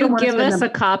people. Will you give us a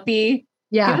copy?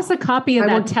 Yeah, give us a copy of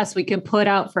that test we can put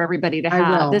out for everybody to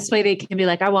have. This way they can be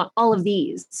like, I want all of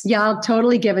these. Yeah, I'll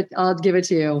totally give it. I'll give it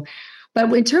to you.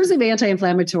 But in terms of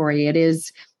anti-inflammatory, it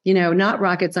is, not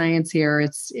rocket science here.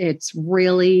 It's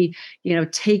really,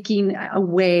 taking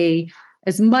away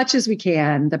as much as we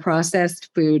can the processed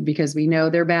food, because we know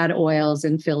they're bad oils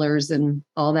and fillers and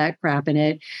all that crap in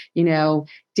it.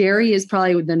 Dairy is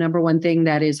probably the number one thing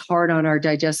that is hard on our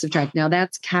digestive tract. Now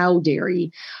that's cow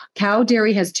dairy. Cow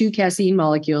dairy has 2 casein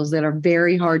molecules that are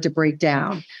very hard to break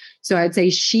down. So I'd say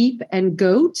sheep and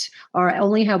goat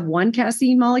only have 1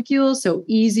 casein molecule, so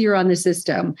easier on the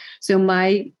system. So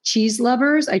my cheese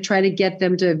lovers, I try to get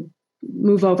them to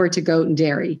move over to goat and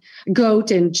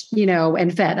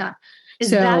and feta. Is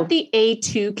that the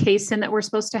A2 casein that we're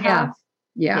supposed to have?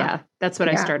 Yeah. That's what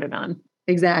I started on.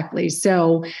 Exactly.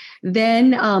 So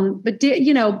then,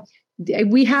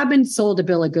 we have been sold a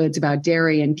bill of goods about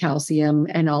dairy and calcium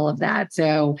and all of that.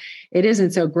 So it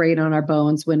isn't so great on our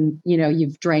bones when,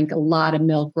 you've drank a lot of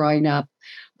milk growing up.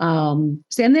 And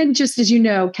then just as you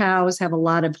know, cows have a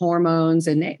lot of hormones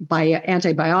and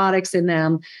antibiotics in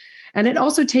them. And it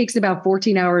also takes about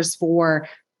 14 hours for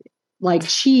like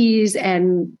cheese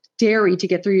and dairy to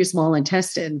get through your small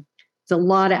intestine. It's a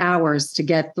lot of hours to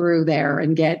get through there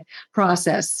and get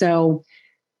processed. So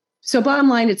bottom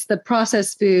line, it's the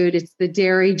processed food, it's the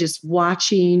dairy, just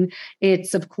watching.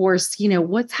 It's, of course,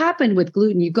 what's happened with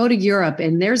gluten. You go to Europe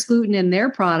and there's gluten in their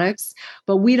products,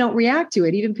 but we don't react to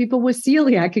it. Even people with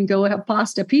celiac can go have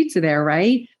pasta, pizza there,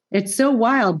 right? It's so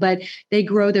wild, but they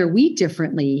grow their wheat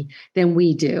differently than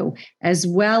we do, as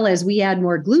well as we add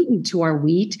more gluten to our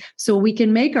wheat so we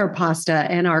can make our pasta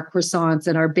and our croissants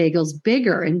and our bagels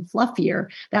bigger and fluffier.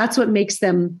 That's what makes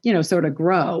them, sort of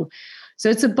grow. So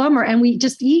it's a bummer. And we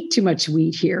just eat too much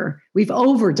wheat here. We've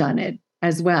overdone it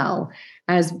as well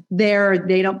as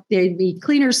they eat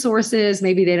cleaner sources.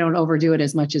 Maybe they don't overdo it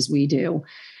as much as we do.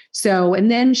 So, and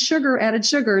then added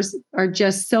sugars are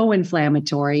just so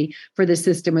inflammatory for the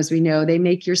system. As we know, they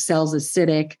make your cells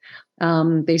acidic.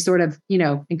 They sort of,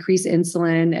 increase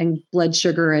insulin and blood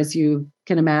sugar, as you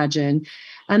can imagine.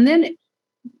 And then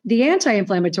the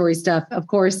anti-inflammatory stuff, of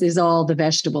course, is all the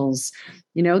vegetables,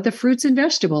 the fruits and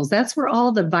vegetables. That's where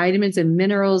all the vitamins and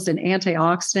minerals and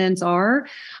antioxidants are.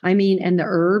 And the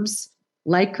herbs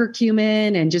like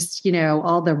curcumin and just,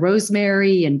 all the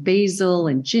rosemary and basil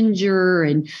and ginger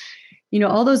and,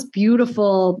 all those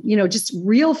beautiful, just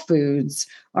real foods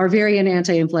are very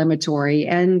anti-inflammatory,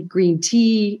 and green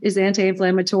tea is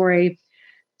anti-inflammatory.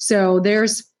 So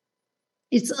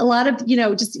it's a lot of,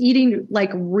 just eating like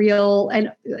real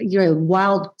and,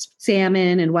 wild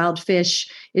salmon and wild fish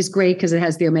is great because it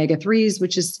has the omega-3s,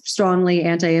 which is strongly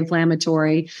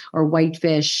anti-inflammatory, or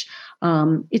whitefish.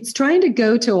 It's trying to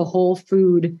go to a whole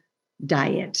food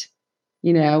diet,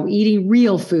 eating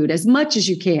real food as much as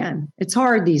you can. It's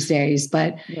hard these days,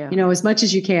 but, as much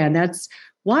as you can. That's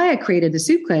why I created the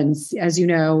soup cleanse, as you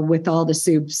know, with all the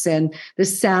soups and the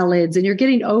salads, and you're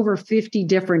getting over 50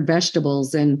 different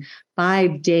vegetables in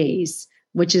 5 days,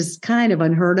 which is kind of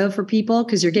unheard of for people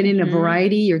because you're getting a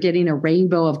variety, you're getting a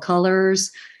rainbow of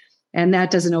colors, and that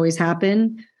doesn't always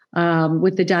happen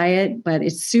with the diet, but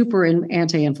it's super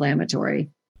anti-inflammatory.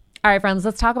 All right, friends,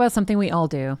 let's talk about something we all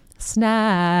do.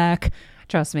 Snack.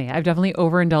 Trust me, I've definitely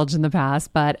overindulged in the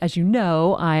past, but as you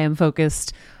know, I am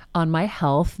focused on my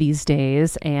health these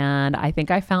days. And I think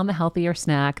I found the healthier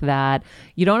snack that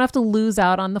you don't have to lose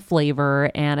out on the flavor.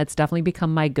 And it's definitely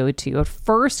become my go-to. It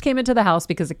first came into the house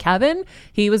because of Kevin.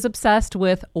 He was obsessed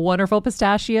with Wonderful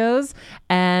Pistachios.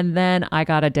 And then I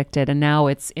got addicted. And now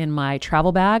it's in my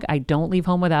travel bag. I don't leave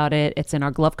home without it. It's in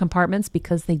our glove compartments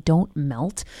because they don't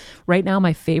melt. Right now,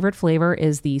 my favorite flavor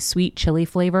is the sweet chili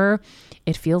flavor.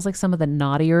 It feels like some of the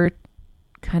naughtier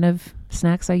kind of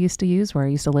snacks I used to use, where I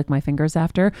used to lick my fingers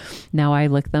after. Now I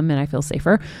lick them and I feel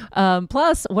safer.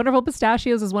 Plus, Wonderful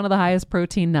Pistachios is one of the highest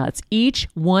protein nuts. Each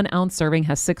 1 ounce serving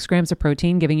has 6 grams of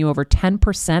protein, giving you over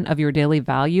 10% of your daily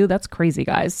value. That's crazy,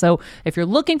 guys. So if you're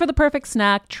looking for the perfect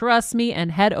snack, trust me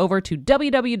and head over to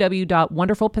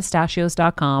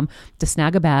www.wonderfulpistachios.com to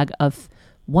snag a bag of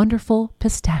Wonderful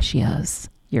Pistachios.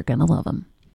 You're going to love them.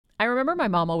 I remember my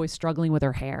mom always struggling with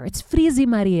her hair. It's Frizi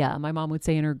Maria, my mom would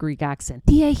say in her Greek accent.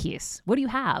 Diehis, what do you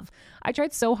have? I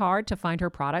tried so hard to find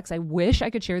her products. I wish I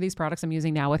could share these products I'm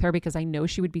using now with her because I know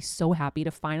she would be so happy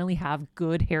to finally have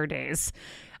good hair days.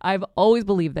 I've always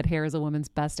believed that hair is a woman's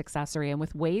best accessory, and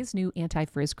with Ouai's new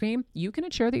anti-frizz cream, you can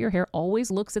ensure that your hair always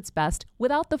looks its best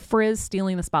without the frizz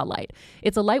stealing the spotlight.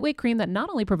 It's a lightweight cream that not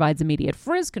only provides immediate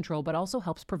frizz control, but also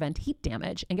helps prevent heat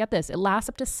damage. And get this, it lasts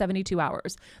up to 72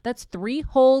 hours. That's 3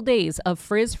 whole days of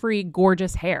frizz-free,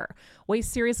 gorgeous hair. Ouai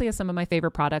seriously has some of my favorite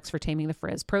products for taming the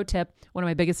frizz. Pro tip, one of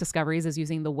my biggest discoveries is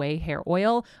using the Ouai hair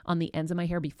oil on the ends of my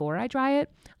hair before I dry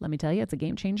it. Let me tell you, it's a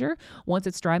game changer. Once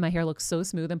it's dry, my hair looks so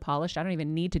smooth and polished, I don't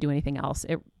even need to do anything else.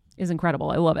 It is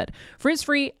incredible. I love it.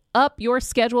 Frizz-free, up your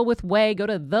schedule with Ouai. Go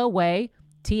to the Ouai,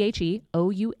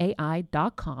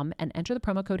 TheOuai.com, and enter the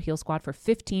promo code HealSquad for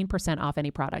 15% off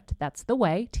any product. That's the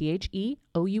Ouai,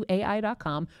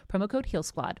 TheOuai.com, promo code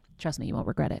HealSquad. Trust me, you won't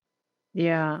regret it.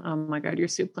 Yeah. Oh my God, your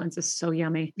soup cleanse is so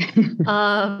yummy.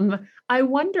 I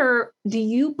wonder, do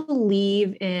you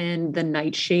believe in the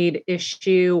nightshade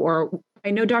issue? Or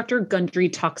I know Dr. Gundry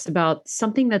talks about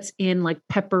something that's in like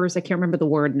peppers. I can't remember the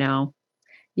word now.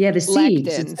 Yeah, the seeds.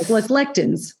 Lectins. It's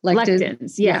lectins.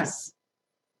 Lectins, yes.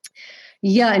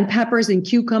 Yeah, and peppers and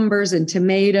cucumbers and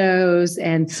tomatoes.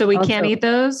 And so we can't eat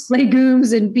those?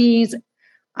 Legumes and beans.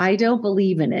 I don't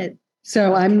believe in it.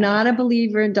 So I'm not a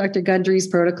believer in Dr. Gundry's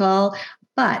protocol.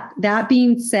 But that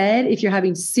being said, if you're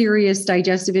having serious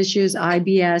digestive issues,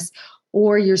 IBS,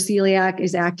 or your celiac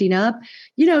is acting up,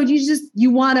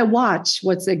 you want to watch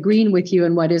what's agreeing with you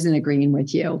and what isn't agreeing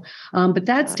with you. But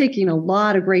that's taking a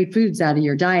lot of great foods out of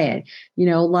your diet. A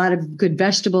lot of good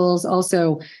vegetables.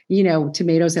 Also,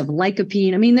 tomatoes have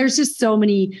lycopene. I mean, there's just so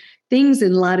many things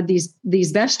in a lot of these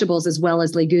vegetables, as well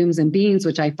as legumes and beans,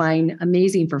 which I find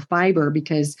amazing for fiber,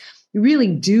 because you really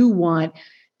do want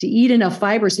to eat enough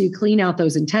fiber so you clean out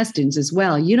those intestines as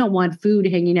well. You don't want food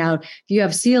hanging out. If you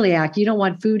have celiac, you don't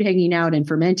want food hanging out and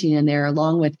fermenting in there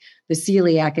along with the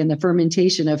celiac and the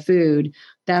fermentation of food.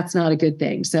 That's not a good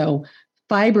thing. So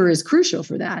fiber is crucial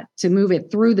for that, to move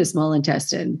it through the small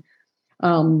intestine.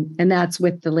 And that's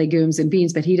with the legumes and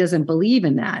beans, but he doesn't believe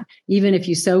in that, even if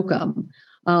you soak them.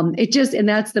 And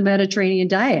that's the Mediterranean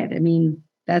diet. I mean,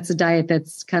 that's a diet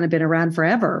that's kind of been around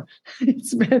forever.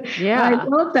 I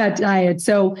love that diet.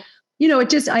 So,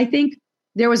 I think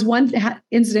there was one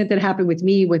incident that happened with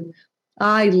me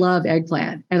I love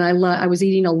eggplant, and I was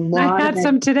eating a lot. I had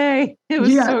some today. It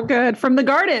was so good from the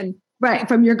garden. Right.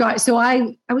 From your garden. So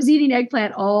I was eating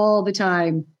eggplant all the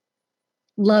time.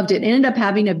 Loved it. Ended up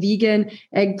having a vegan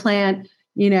eggplant,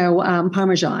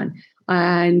 Parmesan.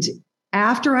 And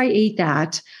after I ate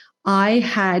that, I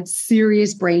had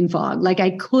serious brain fog. Like, I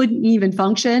couldn't even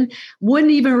function,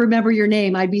 wouldn't even remember your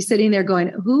name. I'd be sitting there going,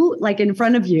 who, like, in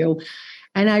front of you.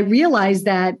 And I realized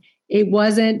that it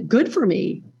wasn't good for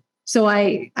me. So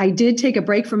I did take a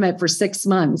break from it for 6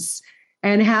 months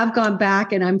and have gone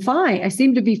back, and I'm fine. I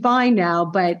seem to be fine now,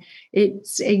 but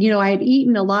it's, I had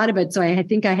eaten a lot of it. So I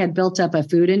think I had built up a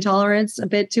food intolerance a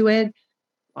bit to it.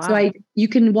 Wow. So you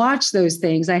can watch those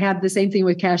things. I have the same thing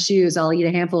with cashews. I'll eat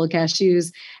a handful of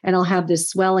cashews and I'll have this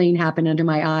swelling happen under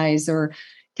my eyes, or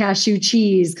cashew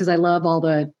cheese, because I love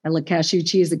cashew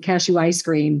cheese and cashew ice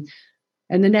cream.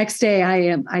 And the next day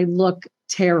I look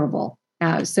terrible.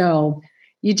 So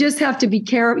you just have to be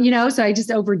careful, so I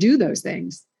just overdo those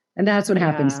things. And that's what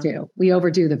happens too. We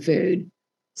overdo the food.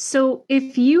 So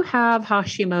if you have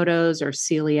Hashimoto's or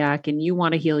celiac and you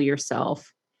want to heal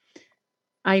yourself,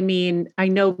 I mean, I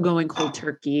know going cold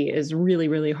turkey is really,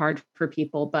 really hard for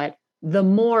people, but the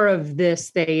more of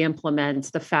this they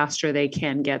implement, the faster they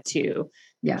can get to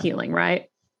healing, right?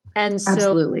 And so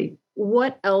absolutely.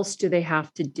 What else do they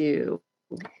have to do?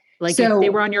 Like, if they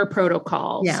were on your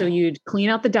protocol, so you'd clean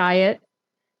out the diet,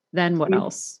 then what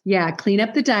else? Yeah, clean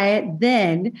up the diet.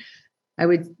 Then I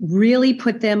would really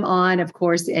put them on, of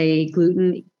course, a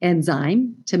gluten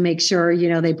enzyme to make sure,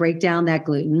 they break down that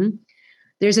gluten.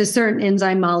 There's a certain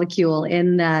enzyme molecule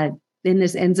in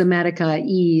this Enzymatica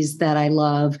Ease that I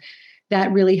love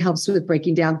that really helps with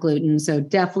breaking down gluten. So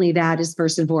definitely that is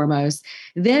first and foremost.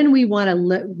 Then we want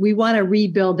to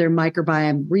rebuild their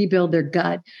microbiome, rebuild their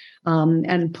gut,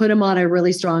 and put them on a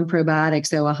really strong probiotic.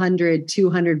 So 100,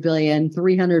 200 billion,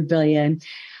 300 billion.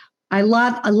 I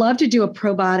love to do a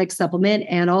probiotic supplement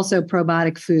and also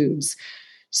probiotic foods.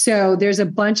 So there's a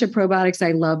bunch of probiotics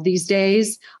I love these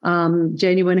days.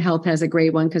 Genuine Health has a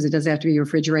great one because it doesn't have to be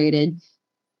refrigerated.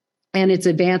 And it's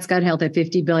Advanced Gut Health at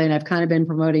 50 billion. I've kind of been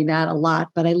promoting that a lot,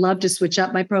 but I love to switch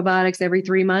up my probiotics every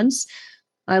 3 months.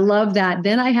 I love that.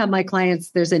 Then I have my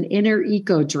clients, there's an Inner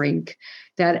Eco drink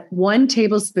that 1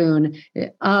 tablespoon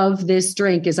of this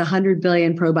drink is 100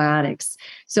 billion probiotics.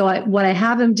 So what I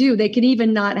have them do, they can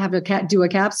even not have do a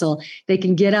capsule. They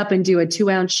can get up and do a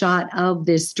 2-ounce shot of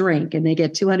this drink, and they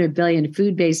get 200 billion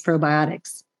food-based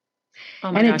probiotics.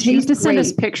 Oh my gosh, you have to send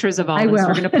us pictures of all this.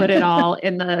 We're going to put it all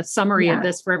in the summary of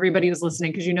this for everybody who's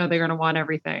listening, because they're going to want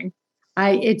everything.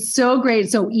 It's so great.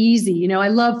 It's so easy. I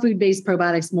love food-based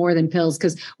probiotics more than pills,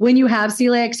 because when you have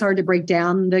celiac, it's hard to break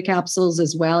down the capsules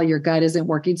as well. Your gut isn't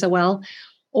working so well.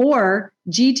 Or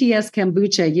GTS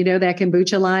Kombucha, that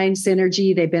kombucha line,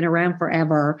 Synergy, they've been around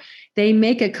forever. They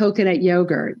make a coconut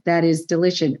yogurt that is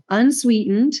delicious,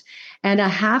 unsweetened. And a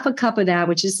half a cup of that,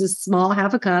 which is a small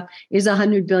half a cup, is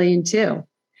 100 billion too.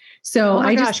 So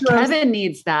Kevin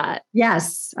needs that.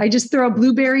 Yes. I just throw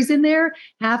blueberries in there,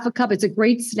 half a cup. It's a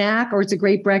great snack, or it's a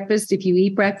great breakfast if you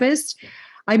eat breakfast.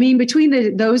 I mean,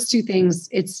 between those two things,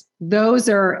 those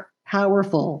are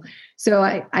powerful. So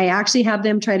I actually have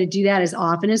them try to do that as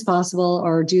often as possible,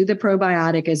 or do the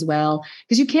probiotic as well,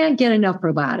 because you can't get enough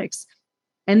probiotics.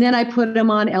 And then I put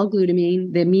them on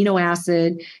L-glutamine, the amino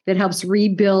acid that helps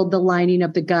rebuild the lining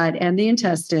of the gut and the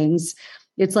intestines.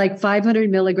 It's like 500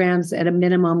 milligrams at a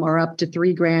minimum, or up to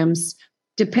 3 grams,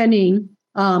 depending.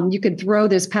 You could throw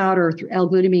this powder,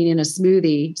 L-glutamine, in a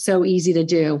smoothie. So easy to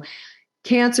do.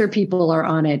 Cancer people are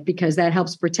on it because that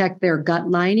helps protect their gut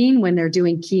lining when they're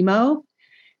doing chemo.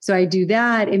 So I do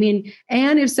that. I mean,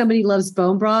 and if somebody loves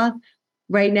bone broth,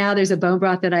 right now there's a bone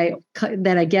broth that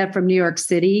I get from New York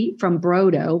City from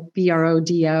Brodo,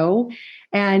 Brodo,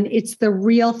 and it's the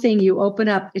real thing. You open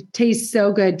up, it tastes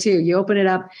so good too. You open it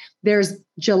up, there's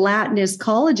gelatinous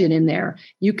collagen in there.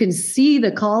 You can see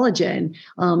the collagen,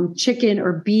 chicken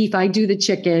or beef. I do the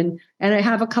chicken and I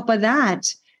have a cup of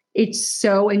that. It's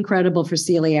so incredible for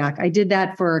celiac. I did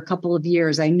that for a couple of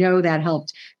years. I know that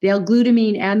helped. The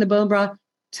L-glutamine and the bone broth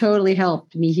totally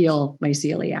helped me heal my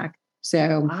celiac.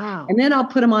 So, Wow. And then I'll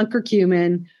put them on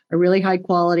curcumin, a really high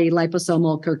quality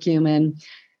liposomal curcumin.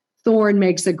 Thorne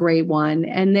makes a great one.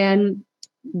 And then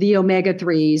the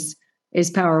omega-3s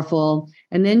is powerful.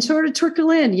 And then sort of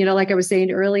trickle in, like I was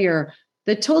saying earlier,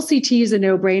 the Tulsi tea is a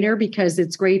no-brainer because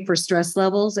it's great for stress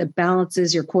levels. It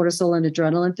balances your cortisol and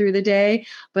adrenaline through the day.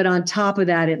 But on top of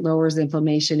that, it lowers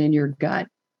inflammation in your gut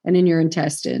and in your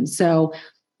intestines. So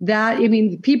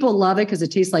people love it because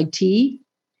it tastes like tea.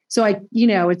 So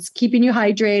it's keeping you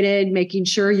hydrated, making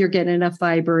sure you're getting enough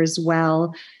fiber as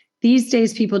well. These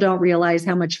days, people don't realize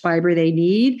how much fiber they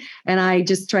need. And I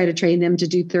just try to train them to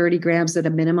do 30 grams at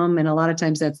a minimum. And a lot of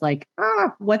times that's like,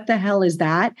 what the hell is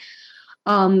that?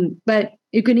 But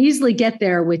you can easily get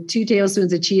there with 2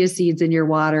 tablespoons of chia seeds in your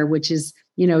water, which is,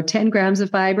 10 grams of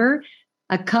fiber.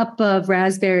 A cup of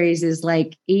raspberries is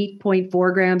like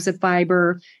 8.4 grams of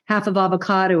fiber. Half of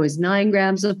avocado is 9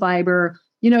 grams of fiber.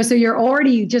 So you're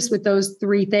already just with those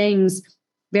 3 things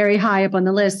very high up on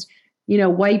the list.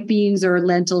 White beans or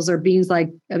lentils or beans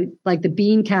like the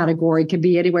bean category can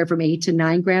be anywhere from 8 to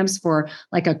 9 grams for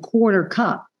like a quarter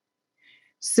cup.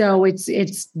 So it's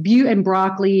and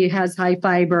broccoli has high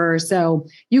fiber. So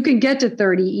you can get to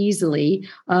 30 easily.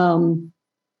 And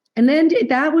then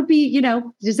that would be,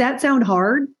 does that sound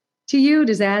hard to you?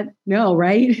 No,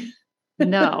 right?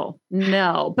 No.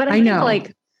 But I think know.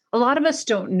 like a lot of us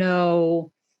don't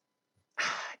know,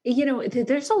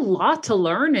 there's a lot to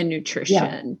learn in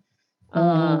nutrition. Yeah.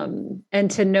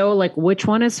 And to know like which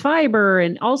one is fiber,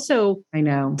 and also I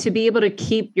know to be able to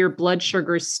keep your blood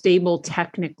sugar stable,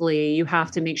 technically, you have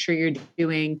to make sure you're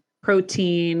doing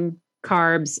protein,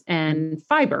 carbs, and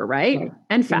fiber, right?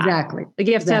 And fat. Exactly. Like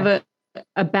you have to have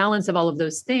a balance of all of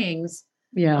those things.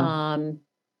 Yeah.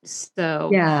 So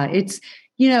yeah, it's,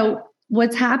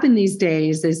 what's happened these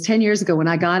days is 10 years ago when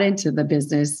I got into the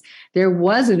business, there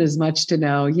wasn't as much to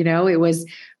know. It was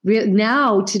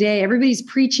now today, everybody's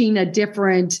preaching a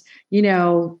different,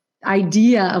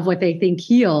 idea of what they think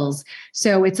heals.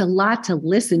 So it's a lot to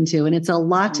listen to, and it's a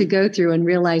lot to go through and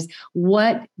realize,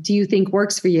 what do you think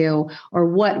works for you, or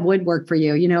what would work for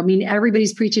you?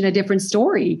 Everybody's preaching a different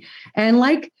story. And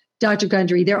like Dr.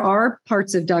 Gundry, there are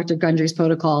parts of Dr. Gundry's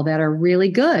protocol that are really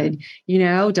good.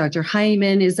 Dr.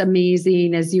 Hyman is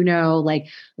amazing, as like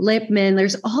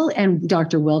Lipman, and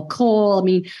Dr. Will Cole.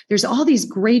 There's all these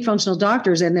great functional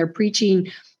doctors, and they're preaching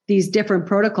these different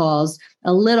protocols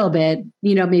a little bit,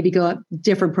 maybe go up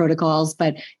different protocols,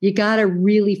 but you got to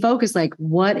really focus, like,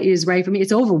 what is right for me?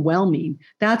 It's overwhelming.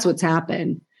 That's what's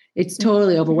happened. It's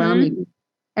totally overwhelming. Mm-hmm.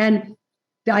 And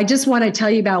I just want to tell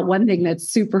you about one thing that's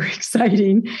super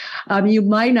exciting. You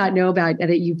might not know about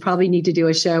that you probably need to do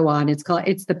a show on. It's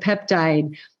the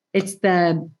peptide.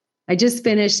 I just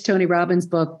finished Tony Robbins'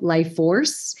 book, Life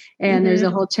Force. And there's a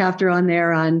whole chapter on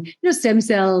there on, stem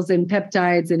cells and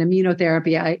peptides and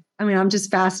immunotherapy. I'm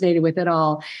just fascinated with it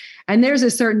all. And there's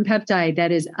a certain peptide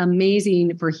that is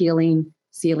amazing for healing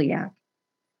celiac.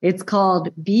 It's called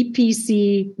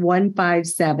BPC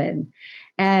 157.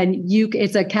 And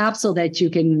it's a capsule that you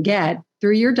can get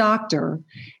through your doctor.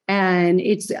 And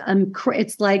it's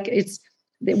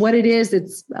what it is.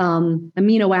 It's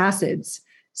amino acids.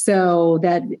 So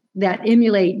that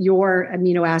emulate your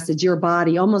amino acids, your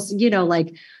body, almost,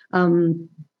 like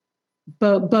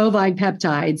bovine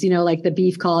peptides, like the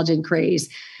beef collagen craze.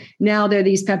 Now there are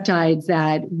these peptides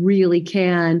that really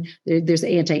there's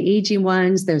anti-aging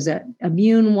ones, there's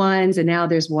immune ones, and now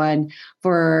there's one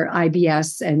for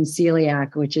IBS and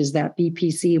celiac, which is that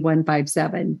BPC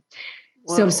 157.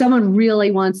 Whoa. So if someone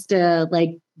really wants to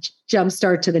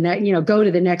jumpstart to the next, go to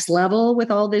the next level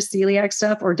with all this celiac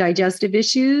stuff or digestive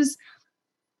issues,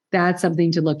 that's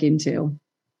something to look into.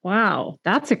 Wow,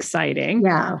 that's exciting.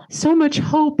 Yeah. So much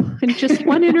hope in just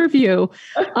one interview.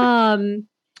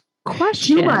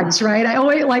 Question. Too much, right? I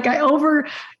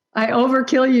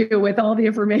overkill you with all the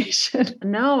information.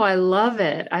 No, I love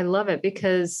it. I love it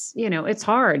because, it's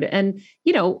hard. And,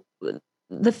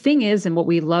 the thing is, and what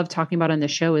we love talking about on the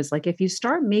show is if you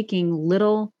start making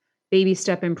little baby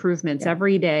step improvements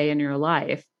every day in your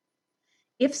life,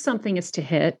 if something is to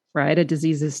hit, right, a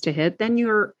disease is to hit, then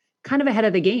you're kind of ahead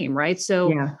of the game, right?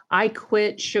 So Yeah. I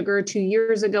quit sugar 2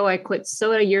 years ago. I quit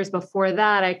soda years before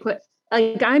that.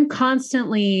 Like I'm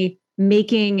constantly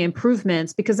making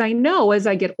improvements because I know as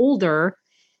I get older,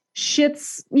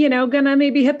 shit's, gonna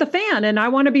maybe hit the fan and I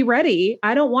want to be ready.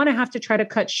 I don't want to have to try to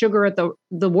cut sugar at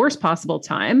the worst possible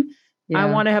time. I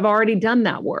want to have already done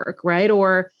that work, right?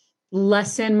 Or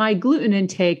lessen my gluten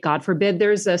intake. God forbid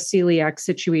there's a celiac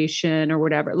situation or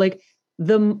whatever. Like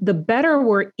the better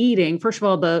we're eating, first of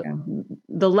all,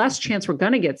 the less chance we're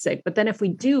going to get sick. But then if we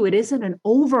do, it isn't an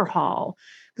overhaul.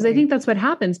 Because I think that's what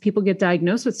happens. People get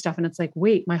diagnosed with stuff and it's like,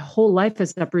 wait, my whole life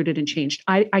has uprooted and changed.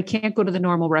 I can't go to the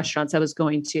normal restaurants I was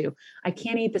going to. I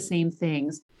can't eat the same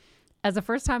things. As a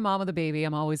first-time mom with a baby,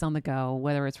 I'm always on the go,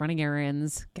 whether it's running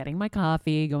errands, getting my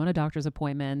coffee, going to doctor's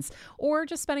appointments, or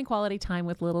just spending quality time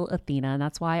with little Athena. And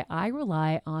that's why I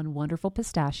rely on Wonderful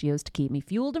Pistachios to keep me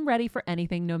fueled and ready for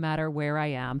anything, no matter where I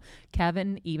am.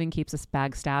 Kevin even keeps a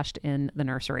bag stashed in the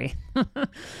nursery.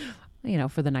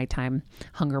 For the nighttime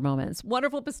hunger moments.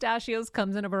 Wonderful Pistachios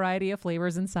comes in a variety of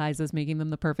flavors and sizes, making them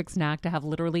the perfect snack to have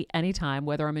literally any time,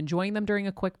 whether I'm enjoying them during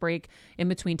a quick break in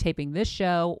between taping this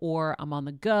show or I'm on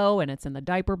the go and it's in the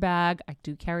diaper bag. I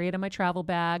do carry it in my travel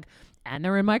bag and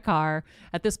they're in my car.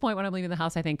 At this point, when I'm leaving the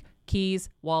house, I think keys,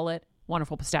 wallet,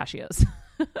 Wonderful Pistachios.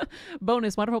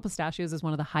 Bonus, Wonderful Pistachios is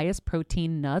one of the highest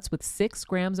protein nuts with 6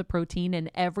 grams of protein in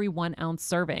every 1 ounce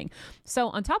serving. So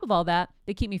on top of all that,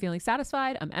 they keep me feeling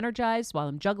satisfied. I'm energized while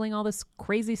I'm juggling all this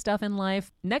crazy stuff in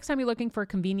life. Next time you're looking for a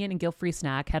convenient and guilt-free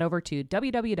snack, head over to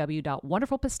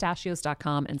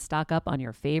www.wonderfulpistachios.com and stock up on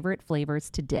your favorite flavors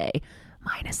today,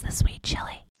 minus the sweet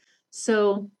chili.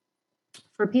 So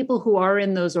for people who are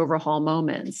in those overhaul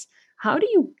moments, how do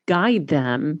you guide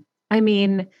them? I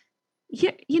mean,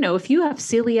 if you have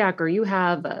celiac or you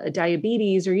have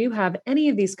diabetes or you have any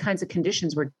of these kinds of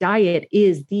conditions where diet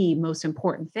is the most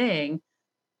important thing,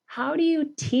 how do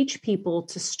you teach people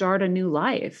to start a new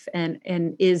life?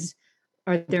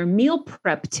 Are there meal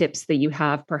prep tips that you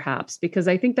have perhaps? Because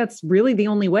I think that's really the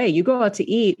only way. You go out to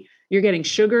eat, you're getting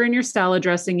sugar in your salad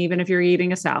dressing, even if you're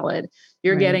eating a salad.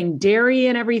 You're getting dairy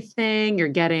in everything. You're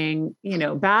getting,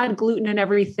 bad gluten in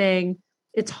everything.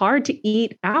 It's hard to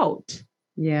eat out.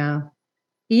 Yeah.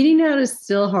 Eating out is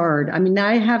still hard. I mean,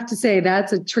 I have to say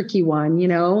that's a tricky one,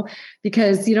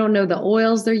 because you don't know the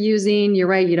oils they're using. You're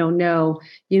right. You don't know,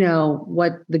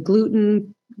 what the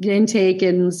gluten intake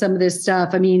and some of this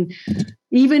stuff. I mean,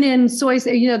 even in soy,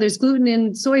 there's gluten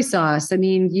in soy sauce. I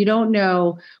mean, you don't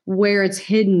know where it's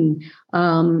hidden.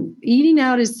 Eating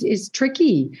out is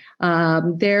tricky. I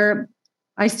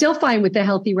still find with the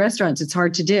healthy restaurants, it's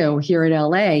hard to do here in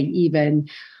LA even.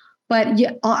 But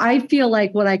yeah, I feel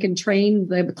like what I can train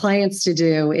the clients to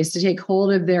do is to take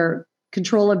hold of their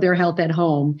control of their health at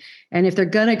home. And if they're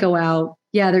going to go out,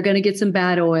 they're going to get some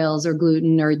bad oils or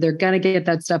gluten, or they're going to get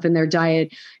that stuff in their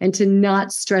diet, and to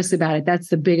not stress about it. That's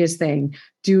the biggest thing.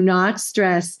 Do not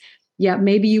stress. Yeah,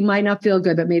 maybe you might not feel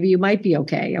good, but maybe you might be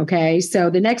okay. Okay. So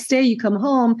the next day you come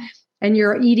home and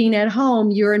you're eating at home,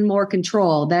 you're in more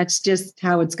control. That's just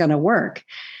how it's going to work.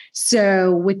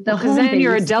 So with the because then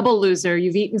you're a double loser.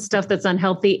 You've eaten stuff that's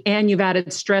unhealthy and you've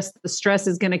added stress. The stress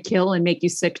is going to kill and make you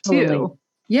sick too. Totally.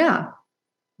 Yeah.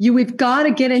 We've got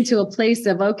to get into a place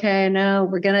of, okay, no,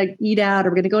 we're going to eat out,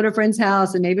 or we're going to go to a friend's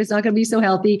house and maybe it's not going to be so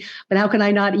healthy, but how can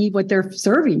I not eat what they're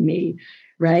serving me?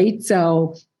 Right.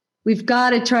 So we've got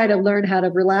to try to learn how to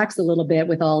relax a little bit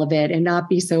with all of it and not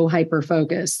be so hyper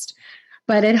focused.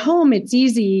 But at home, it's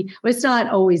easy. Well, it's not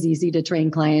always easy to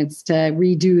train clients to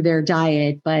redo their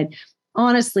diet. But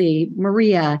honestly,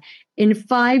 Maria, in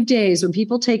 5 days, when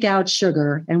people take out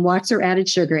sugar and watch their added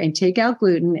sugar and take out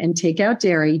gluten and take out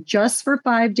dairy just for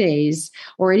 5 days,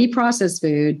 or any processed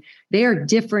food, they are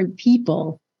different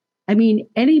people. I mean,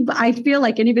 I feel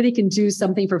like anybody can do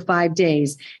something for 5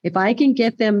 days. If I can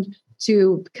get them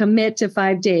to commit to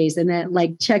 5 days and then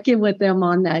check in with them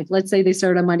on that. Let's say they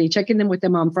start on Monday, check in with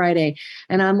them on Friday.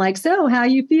 And I'm like, so how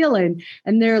you feeling?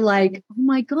 And they're like, oh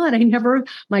my God,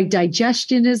 my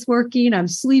digestion is working. I'm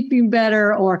sleeping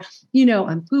better, or,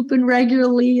 I'm pooping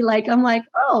regularly. I'm like,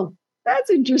 oh, that's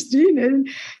interesting. And,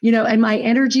 and my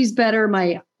energy's better.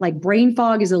 My brain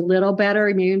fog is a little better.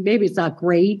 I mean, maybe it's not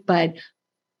great,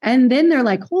 and then they're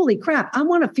like, holy crap, I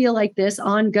want to feel like this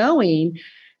ongoing.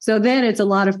 So then it's a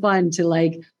lot of fun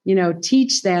to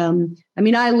teach them. I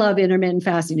mean, I love intermittent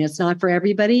fasting. It's not for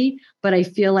everybody, but I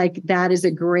feel like that is a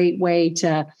great way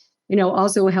to,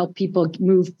 also help people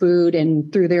move food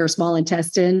and through their small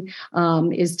intestine,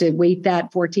 is to wait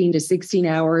that 14 to 16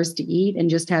 hours to eat and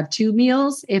just have 2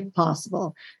 meals if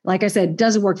possible. Like I said, it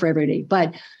doesn't work for everybody,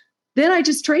 but then I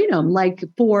just train them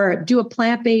do a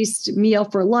plant-based meal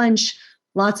for lunch,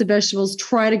 lots of vegetables,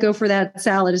 try to go for that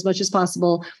salad as much as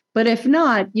possible. But if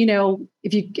not,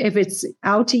 if it's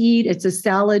out to eat, it's a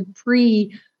salad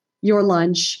pre your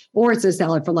lunch, or it's a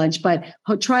salad for lunch, but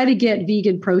try to get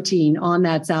vegan protein on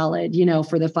that salad,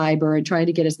 for the fiber, and try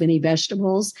to get as many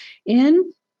vegetables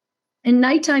in. And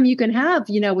nighttime, you can have,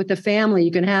 with the family,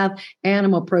 you can have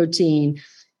animal protein,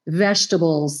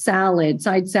 vegetables, salad,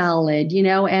 side salad,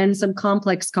 and some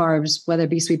complex carbs, whether it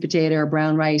be sweet potato or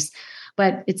brown rice.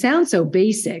 But it sounds so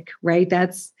basic, right?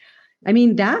 That's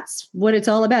what it's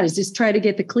all about, is just try to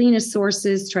get the cleanest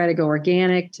sources, try to go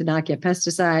organic, to not get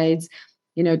pesticides,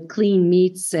 clean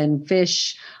meats and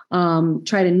fish.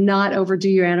 Try to not overdo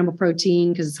your animal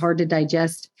protein because it's hard to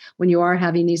digest when you are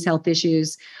having these health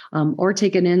issues, or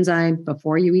take an enzyme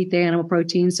before you eat the animal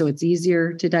protein so it's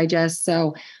easier to digest.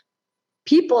 So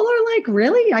people are like,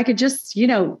 really? I could just,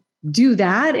 do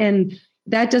that. And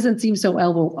that doesn't seem so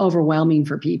overwhelming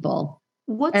for people.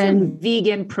 What's a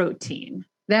vegan protein?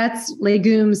 That's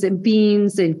legumes and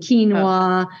beans and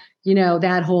quinoa,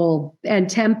 that whole, and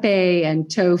tempeh and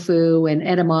tofu and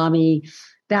edamame.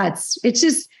 It's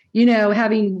just,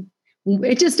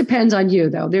 it just depends on you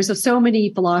though. There's so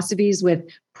many philosophies with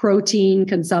protein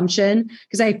consumption,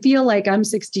 because I feel like I'm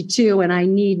 62 and I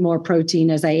need more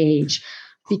protein as I age,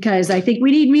 because I think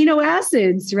we need amino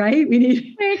acids, right?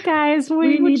 Hey guys,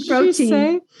 we need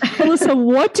protein. Melissa,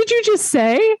 what did you just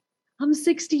say? I'm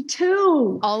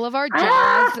 62. All of our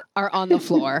jaws are on the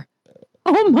floor.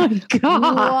 Oh my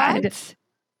God. What?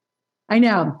 I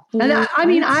know. And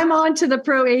I'm on to the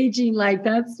pro aging. Like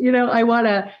that's,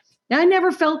 I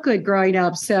never felt good growing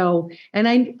up. So, and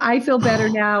I feel better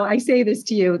now. I say this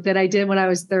to you that I did when I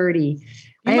was 30.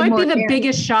 You might be the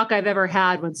biggest shock I've ever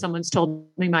had when someone's told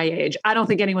me my age. I don't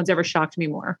think anyone's ever shocked me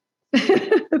more.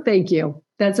 Thank you.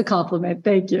 That's a compliment.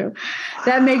 Thank you.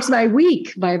 That makes my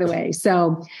week, by the way.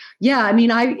 So yeah,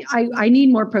 I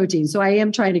need more protein. So I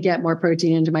am trying to get more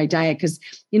protein into my diet because,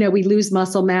 we lose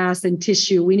muscle mass and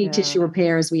tissue. We need tissue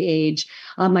repair as we age.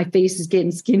 My face is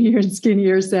getting skinnier and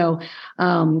skinnier. So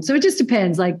it just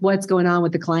depends like what's going on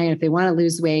with the client, if they want to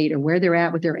lose weight or where they're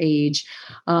at with their age.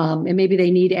 And maybe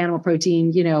they need animal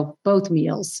protein, both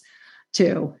meals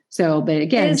too. So, but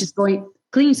again, just going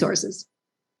clean sources.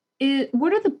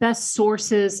 What are the best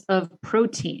sources of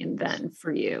protein then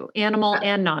for you, animal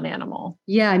and non-animal?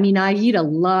 Yeah, I eat a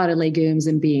lot of legumes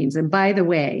and beans. And by the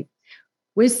way,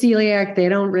 with celiac, they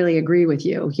don't really agree with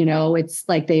you. It's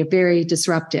like they're very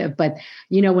disruptive. But,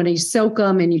 when you soak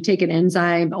them and you take an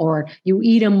enzyme or you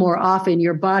eat them more often,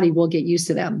 your body will get used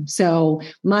to them. So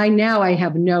mine now, I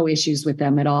have no issues with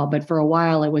them at all. But for a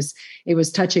while, it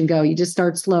was touch and go. You just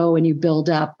start slow and you build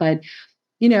up. But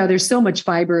there's so much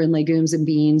fiber in legumes and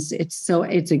beans.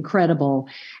 It's incredible.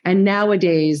 And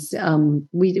nowadays,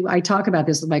 I talk about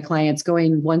this with my clients,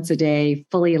 going once a day,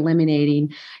 fully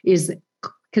eliminating is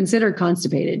considered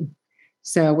constipated.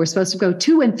 So we're supposed to go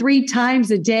 2 and 3 times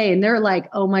a day. And they're like,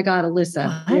 oh my God,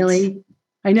 Alyssa, what? Really?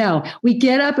 I know. We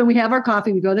get up and we have our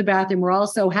coffee, we go to the bathroom. We're all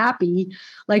so happy.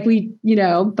 Like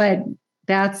but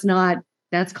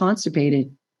that's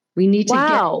constipated. We need to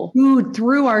get food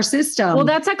through our system. Well,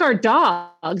 that's like our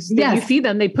dogs. Yes. You feed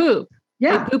them, they poop.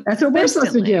 Yeah, they poop that's what we're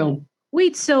supposed to do.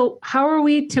 Wait, so how are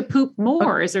we to poop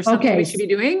more? Is there something we should be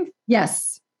doing?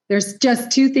 Yes. There's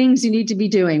just 2 things you need to be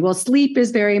doing. Well, sleep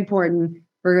is very important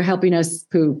for helping us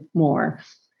poop more.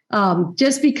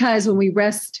 Just because when we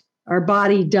rest, our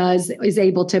body is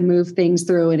able to move things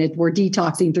through, and we're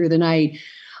detoxing through the night.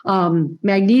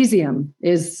 Magnesium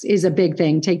is a big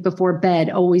thing. Take before bed.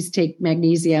 Always take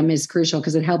magnesium is crucial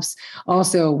because it helps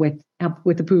also with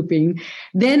the pooping.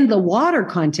 Then the water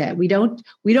content. We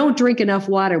don't drink enough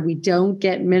water. We don't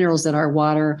get minerals in our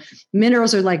water.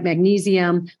 Minerals are like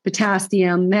magnesium,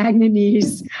 potassium,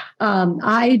 manganese,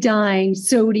 iodine,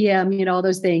 sodium, all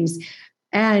those things.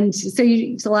 And so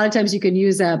a lot of times you can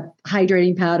use a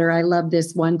hydrating powder. I love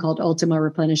this one called Ultima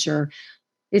Replenisher.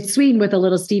 It's sweetened with a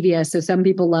little stevia. So some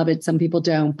people love it, some people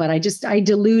don't, but I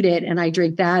dilute it and I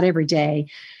drink that every day.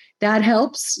 That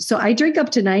helps. So I drink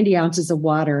up to 90 ounces of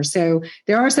water. So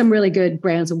there are some really good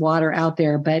brands of water out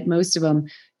there, but most of them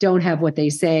don't have what they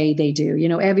say they do.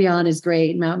 Evian is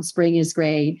great. Mountain Spring is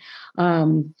great.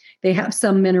 They have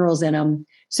some minerals in them.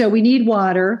 So we need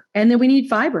water, and then we need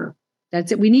fiber.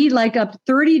 That's it. We need like up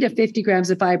 30 to 50 grams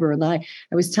of fiber. Like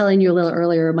I was telling you a little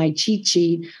earlier, my cheat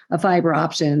sheet of fiber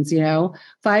options,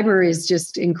 fiber is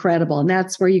just incredible. And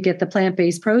that's where you get the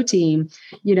plant-based protein.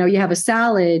 You have a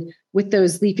salad with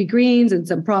those leafy greens and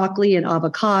some broccoli and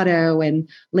avocado and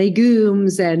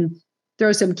legumes, and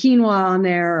throw some quinoa on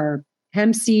there or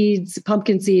hemp seeds,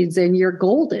 pumpkin seeds, and you're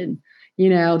golden.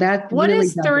 What really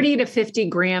is 30 to 50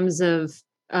 grams of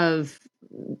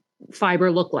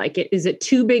fiber look like? Is it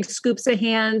 2 big scoops of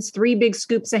hands, 3 big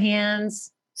scoops of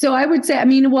hands? So I would say, I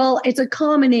mean, well, it's a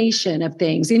combination of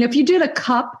things. And if you did a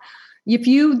cup, if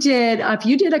you did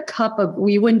a cup of,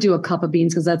 we wouldn't do a cup of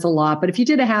beans because that's a lot, but if you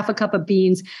did a half a cup of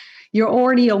beans, you're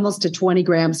already almost to 20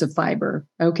 grams of fiber.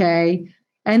 Okay.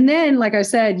 And then, like I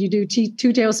said, you do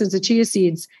 2 tablespoons of chia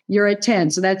seeds, you're at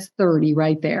 10. So that's 30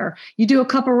 right there. You do a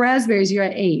cup of raspberries, you're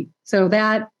at 8. So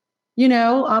that,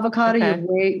 avocado,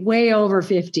 Okay. you're way over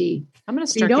 50. I'm going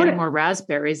to start getting more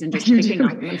raspberries and just picking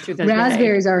on them through the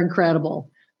Raspberries day. are incredible.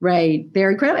 Right.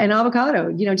 They're incredible. And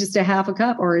avocado, just a half a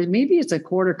cup, or maybe it's a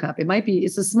quarter cup.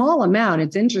 It's a small amount.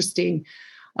 It's interesting.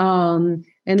 And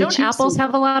don't apples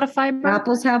have a lot of fiber?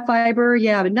 Apples have fiber.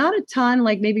 Yeah, but not a ton,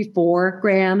 like maybe 4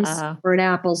 grams for an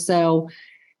apple. So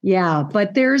yeah,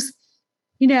 but there's,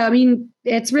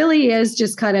 it's really is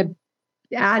just kind of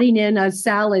adding in a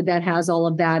salad that has all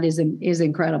of that is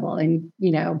incredible. And,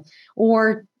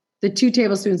 or the 2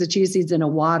 tablespoons of chia seeds in a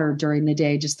water during the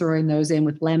day, just throwing those in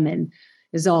with lemon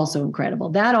is also incredible.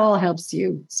 That all helps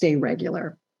you stay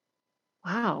regular.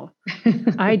 Wow.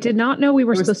 I did not know we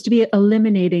were supposed to be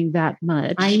eliminating that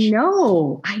much. I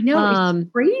know.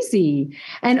 It's crazy.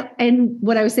 And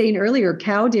what I was saying earlier,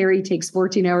 cow dairy takes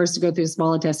 14 hours to go through the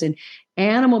small intestine.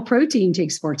 Animal protein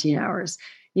takes 14 hours.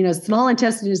 Small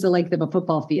intestine is the length of a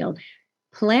football field.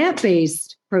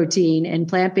 Plant-based protein and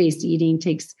plant-based eating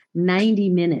takes 90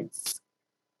 minutes.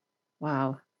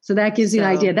 Wow. So that gives you an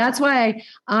idea. That's why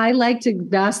I like to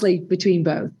vacillate between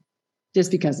both, just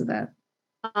because of that.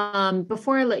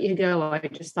 Before I let you go, I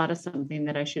just thought of something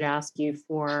that I should ask you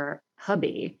for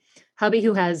hubby,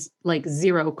 who has like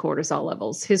 0 cortisol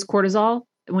levels. His cortisol,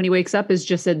 when he wakes up, is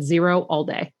just at 0 all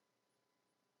day.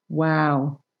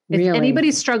 Wow. Really? If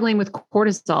anybody's struggling with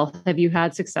cortisol, have you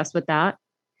had success with that?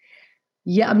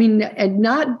 Yeah. I mean, and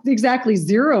not exactly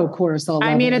 0 cortisol levels.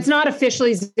 I mean, it's not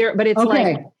officially 0, but it's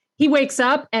like he wakes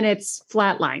up and it's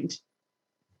flatlined.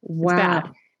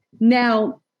 Wow.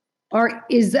 Now, I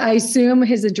assume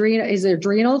his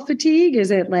adrenal fatigue? Is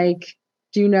it like,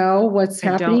 do you know what's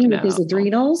happening with his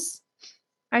adrenals?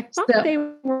 I thought they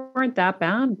weren't that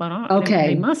bad, but okay,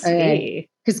 they must be.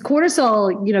 Because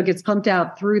cortisol, gets pumped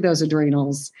out through those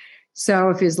adrenals. So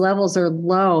if his levels are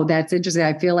low, that's interesting.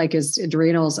 I feel like his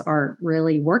adrenals aren't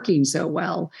really working so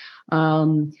well.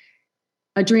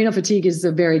 Adrenal fatigue is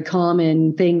a very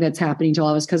common thing that's happening to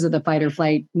all of us because of the fight or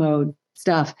flight mode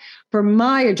stuff. For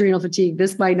my adrenal fatigue,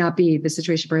 this might not be the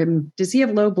situation for him. Does he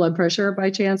have low blood pressure by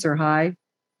chance or high?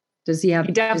 Does he have?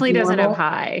 He definitely doesn't have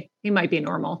high. He might be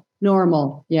normal.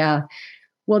 Normal. Yeah.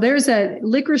 Well, there's a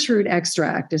licorice root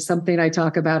extract is something I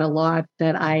talk about a lot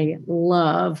that I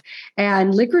love.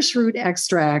 And licorice root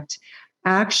extract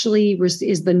actually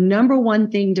is the number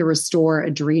one thing to restore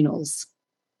adrenals.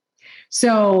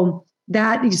 So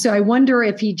I wonder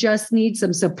if he just needs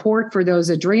some support for those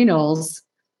adrenals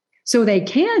so they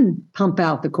can pump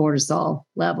out the cortisol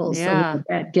levels, so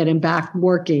get him back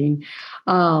working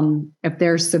if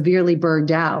they're severely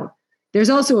burned out. There's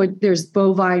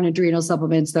bovine adrenal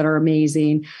supplements that are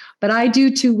amazing, but I do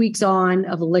 2 weeks on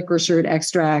of a licorice root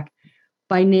extract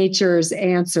by Nature's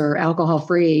Answer, alcohol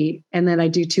free, and then I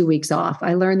do 2 weeks off.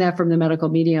 I learned that from the medical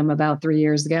medium about 3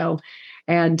 years ago.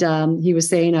 And he was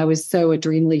saying I was so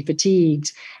adrenally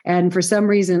fatigued. And for some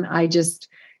reason, I just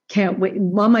can't wait.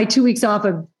 On my 2 weeks off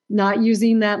of not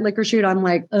using that licorice root, I'm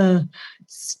like,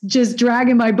 just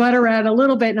dragging my butt around a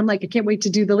little bit. And I'm like, I can't wait to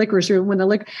do the licorice root when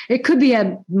it could be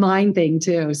a mind thing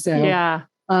too. So, yeah.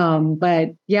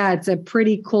 But yeah, it's a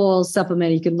pretty cool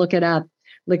supplement. You can look it up.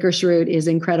 Licorice root is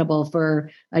incredible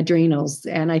for adrenals.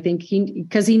 And I think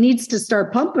because he needs to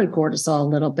start pumping cortisol a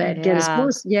little bit, get his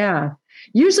course. Yeah.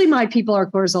 Usually my our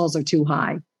cortisols are too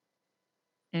high.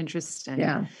 Interesting.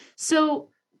 Yeah. So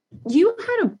you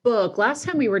had a book last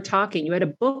time we were talking, you had a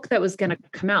book that was going to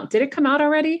come out. Did it come out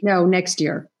already? No, next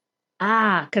year.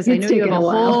 Because I know you have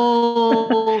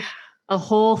a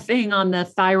whole thing on the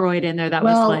thyroid in there. That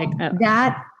was like,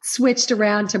 that switched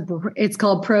around to, it's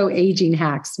called Pro Aging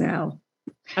Hacks now.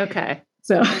 Okay.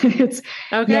 So it's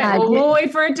okay. Yeah, we'll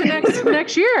wait for it to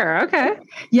next year. Okay.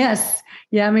 Yes.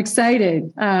 Yeah, I'm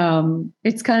excited.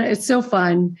 It's so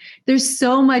fun. There's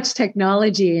so much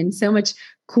technology and so much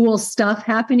cool stuff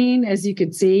happening, as you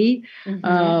could see.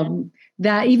 Mm-hmm.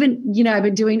 That even, I've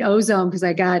been doing ozone because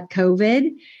I got COVID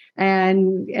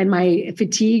and my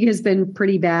fatigue has been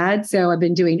pretty bad. So I've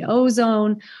been doing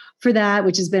ozone for that,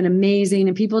 which has been amazing.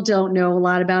 And people don't know a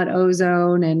lot about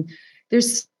ozone. And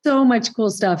there's so much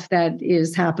cool stuff that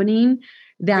is happening.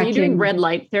 Are you doing red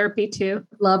light therapy too?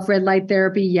 Love red light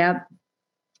therapy. Yep.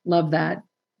 Love that.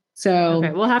 So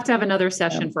okay, we'll have to have another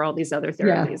session for all these other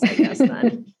therapies, I guess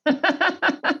then.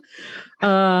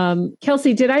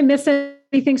 Kelsey, did I miss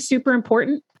anything super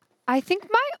important? I think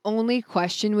my only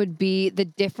question would be the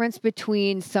difference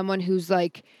between someone who's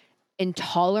like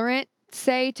intolerant,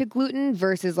 say, to gluten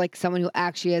versus like someone who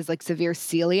actually has like severe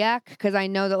celiac. Because I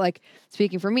know that, like,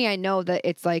 speaking for me, I know that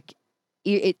it's like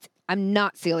I'm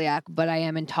not celiac, but I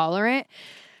am intolerant.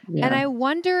 Yeah. And I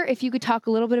wonder if you could talk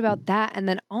a little bit about that. And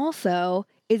then also,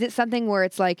 is it something where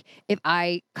it's like, if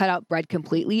I cut out bread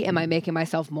completely, am I making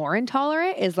myself more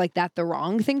intolerant? Is like that the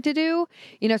wrong thing to do?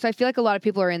 You know, so I feel like a lot of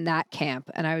people are in that camp,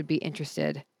 and I would be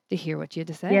interested to hear what you had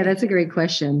to say. Yeah, that's a great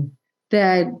question.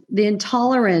 That the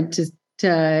intolerant to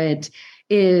it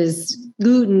is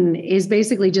gluten is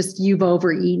basically just you've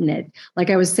overeaten it. Like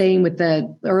I was saying with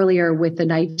the earlier with the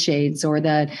nightshades or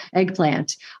the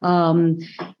eggplant,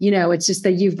 it's just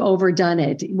that you've overdone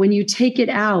it. When you take it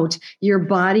out, your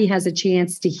body has a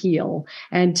chance to heal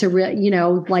and to,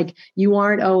 like you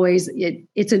aren't always,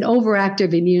 it's an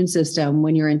overactive immune system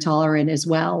when you're intolerant as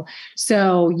well.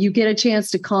 So you get a chance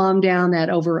to calm down that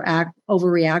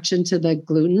overreaction to the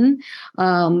gluten.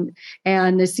 And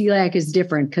the celiac is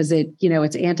different because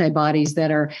it's antibodies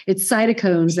it's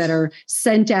cytotones that are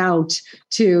sent out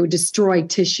to destroy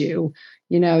tissue.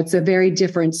 It's a very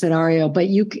different scenario, but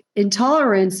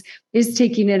intolerance is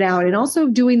taking it out, and also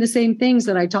doing the same things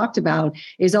that I talked about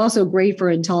is also great for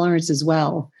intolerance as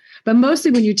well. But mostly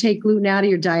when you take gluten out of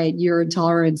your diet, your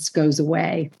intolerance goes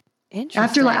away.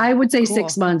 After, I would say,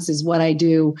 6 months is what I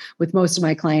do with most of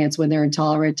my clients when they're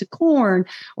intolerant to corn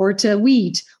or to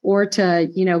wheat or to,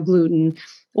 gluten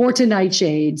or to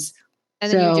nightshades.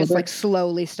 And then you just like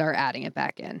slowly start adding it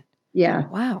back in. Yeah.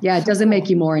 Wow. Yeah. It doesn't make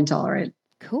you more intolerant.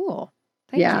 Cool.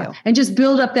 Thank you. And just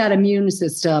build up that immune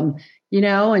system,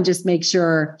 and just make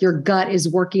sure your gut is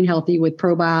working healthy with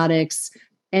probiotics,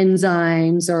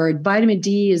 enzymes, or vitamin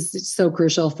D is so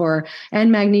crucial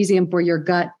and magnesium for your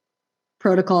gut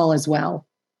protocol as well.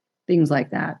 Things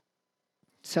like that.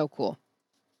 So cool.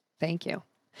 Thank you.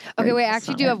 Okay, wait, I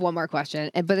actually do have one more question,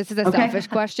 but this is a selfish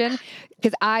question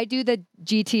because I do the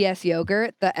GTS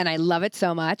yogurt and I love it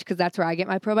so much because that's where I get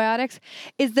my probiotics.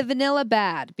 Is the vanilla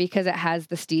bad because it has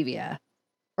the stevia?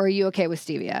 Or are you okay with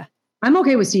stevia? I'm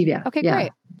okay with stevia. Okay,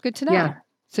 great. Good to know. Yeah.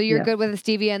 So you're good with the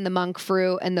stevia and the monk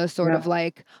fruit and those sort of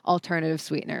like alternative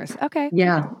sweeteners. Okay.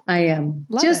 Yeah, I am.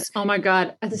 Love it. Oh my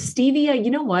God. The stevia, you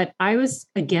know what? I was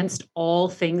against all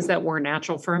things that were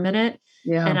natural for a minute.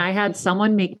 Yeah. And I had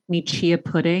someone make me chia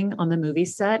pudding on the movie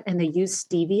set and they used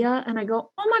stevia. And I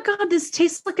go, oh my God, this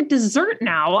tastes like a dessert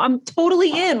now. I'm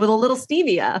totally in with a little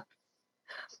stevia.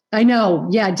 I know.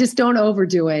 Yeah. Just don't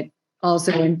overdo it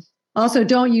also. And also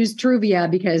don't use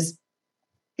Truvia because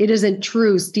it isn't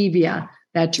true stevia,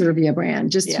 that Truvia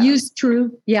brand. Just use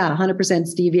 100%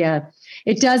 stevia.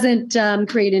 It doesn't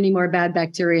create any more bad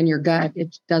bacteria in your gut.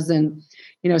 It doesn't,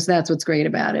 so that's what's great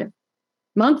about it.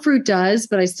 Monk fruit does,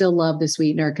 but I still love the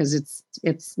sweetener because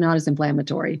it's not as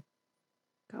inflammatory.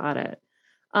 Got it.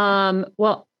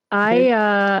 Well,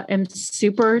 I am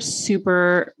super,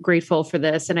 super grateful for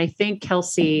this. And I think,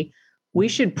 Kelsey, we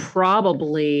should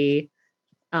probably,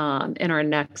 in our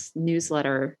next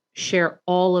newsletter, share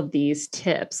all of these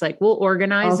tips. Like we'll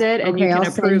organize it and you can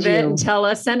approve it and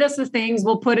send us the things,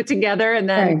 we'll put it together and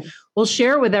then we'll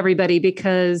share with everybody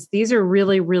because these are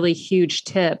really, really huge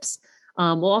tips.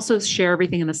 We'll also share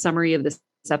everything in the summary of this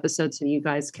episode so you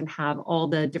guys can have all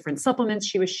the different supplements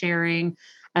she was sharing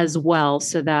as well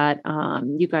so that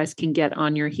you guys can get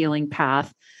on your healing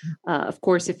path. Of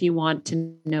course, if you want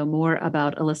to know more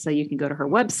about Alyssa, you can go to her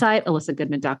website,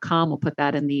 alyssagoodman.com. We'll put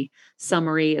that in the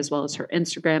summary as well as her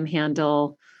Instagram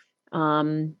handle.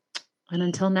 And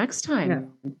until next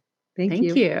time, thank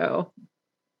you.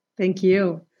 Thank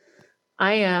you.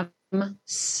 I am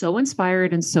so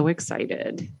inspired and so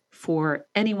excited for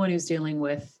anyone who's dealing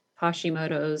with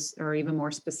Hashimoto's or even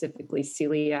more specifically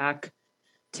celiac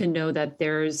to know that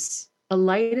there's a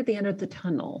light at the end of the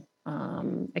tunnel.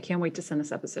 I can't wait to send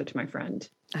this episode to my friend.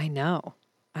 I know.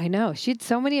 She had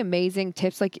so many amazing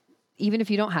tips. Like, even if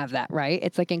you don't have that, right?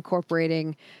 It's like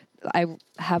incorporating, I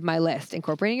have my list,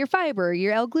 incorporating your fiber,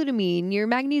 your L-glutamine, your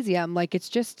magnesium. Like, it's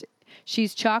just,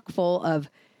 she's chock full of,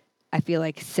 I feel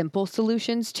like, simple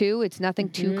solutions too. It's nothing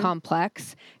too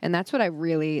complex. And that's what I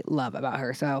really love about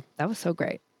her. So that was so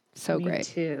great. Me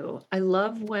too. I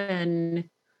love when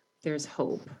there's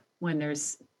hope, when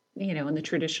there's, in the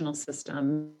traditional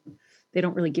system, they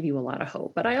don't really give you a lot of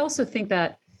hope. But I also think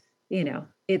that,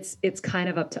 it's kind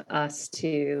of up to us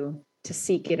to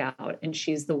seek it out. And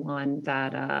she's the one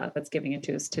that's giving it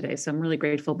to us today. So I'm really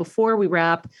grateful. Before we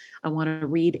wrap, I want to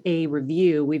read a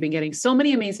review. We've been getting so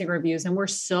many amazing reviews and we're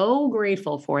so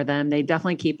grateful for them. They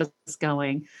definitely keep us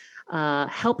going.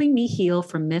 Helping me heal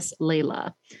from Miss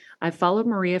Layla. I've followed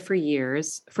Maria for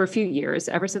a few years,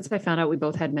 ever since I found out we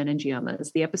both had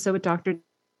meningiomas. The episode with Dr.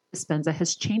 Dispenza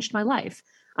has changed my life.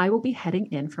 I will be heading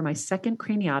in for my second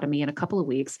craniotomy in a couple of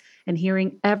weeks, and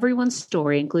hearing everyone's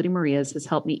story, including Maria's, has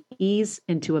helped me ease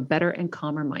into a better and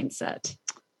calmer mindset.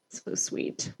 So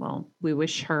sweet. Well, we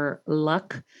wish her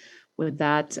luck with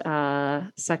that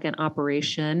second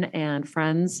operation. And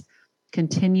friends,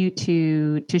 continue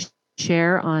to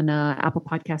share on Apple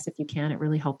Podcasts if you can. It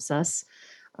really helps us.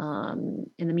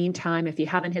 In the meantime, if you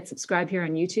haven't hit subscribe here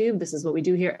on YouTube, this is what we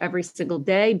do here every single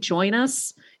day. Join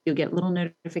us. You'll get little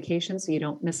notifications so you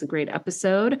don't miss a great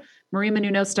episode.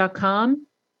 MariaMenounos.com.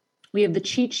 We have the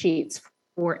cheat sheets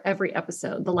for every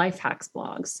episode, the life hacks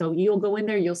blog. So you'll go in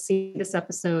there, you'll see this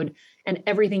episode, and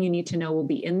everything you need to know will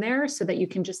be in there so that you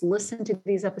can just listen to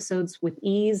these episodes with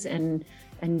ease and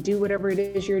do whatever it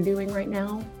is you're doing right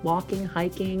now, walking,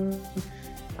 hiking,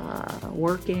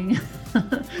 working.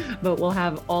 But we'll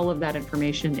have all of that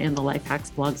information in the life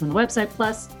hacks blogs on the website.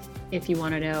 Plus, if you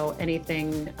want to know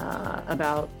anything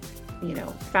about,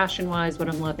 fashion wise, what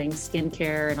I'm loving,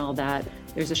 skincare and all that,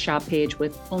 there's a shop page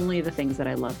with only the things that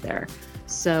I love there.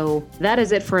 So that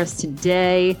is it for us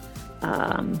today.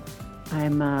 I'm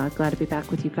glad to be back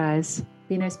with you guys.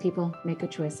 Be nice people, make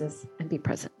good choices, and be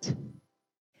present.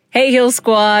 Hey, Heal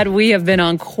Squad, we have been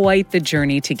on quite the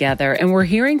journey together, and we're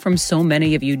hearing from so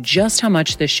many of you just how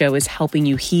much this show is helping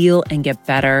you heal and get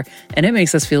better, and it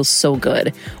makes us feel so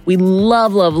good. We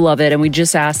love, love, love it, and we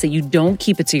just ask that you don't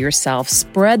keep it to yourself.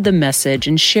 Spread the message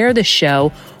and share the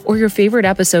show or your favorite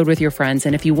episode with your friends.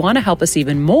 And if you want to help us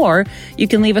even more, you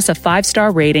can leave us a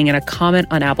 5-star rating and a comment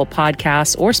on Apple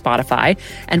Podcasts or Spotify,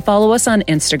 and follow us on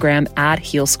Instagram at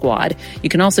Heal Squad. You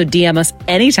can also DM us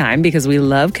anytime because we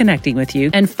love connecting with you.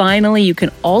 And finally, you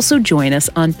can also join us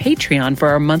on Patreon for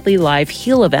our monthly live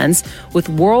heal events with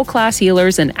world-class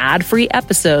healers and ad-free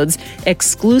episodes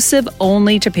exclusive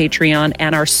only to Patreon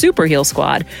and our Super Heal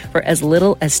Squad for as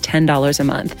little as $10 a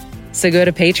month. So go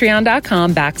to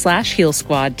patreon.com/Heal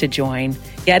Squad to join.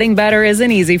 Getting better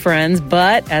isn't easy, friends,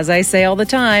 but as I say all the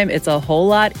time, it's a whole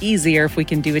lot easier if we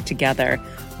can do it together.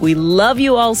 We love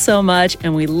you all so much,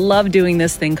 and we love doing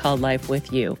this thing called life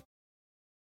with you.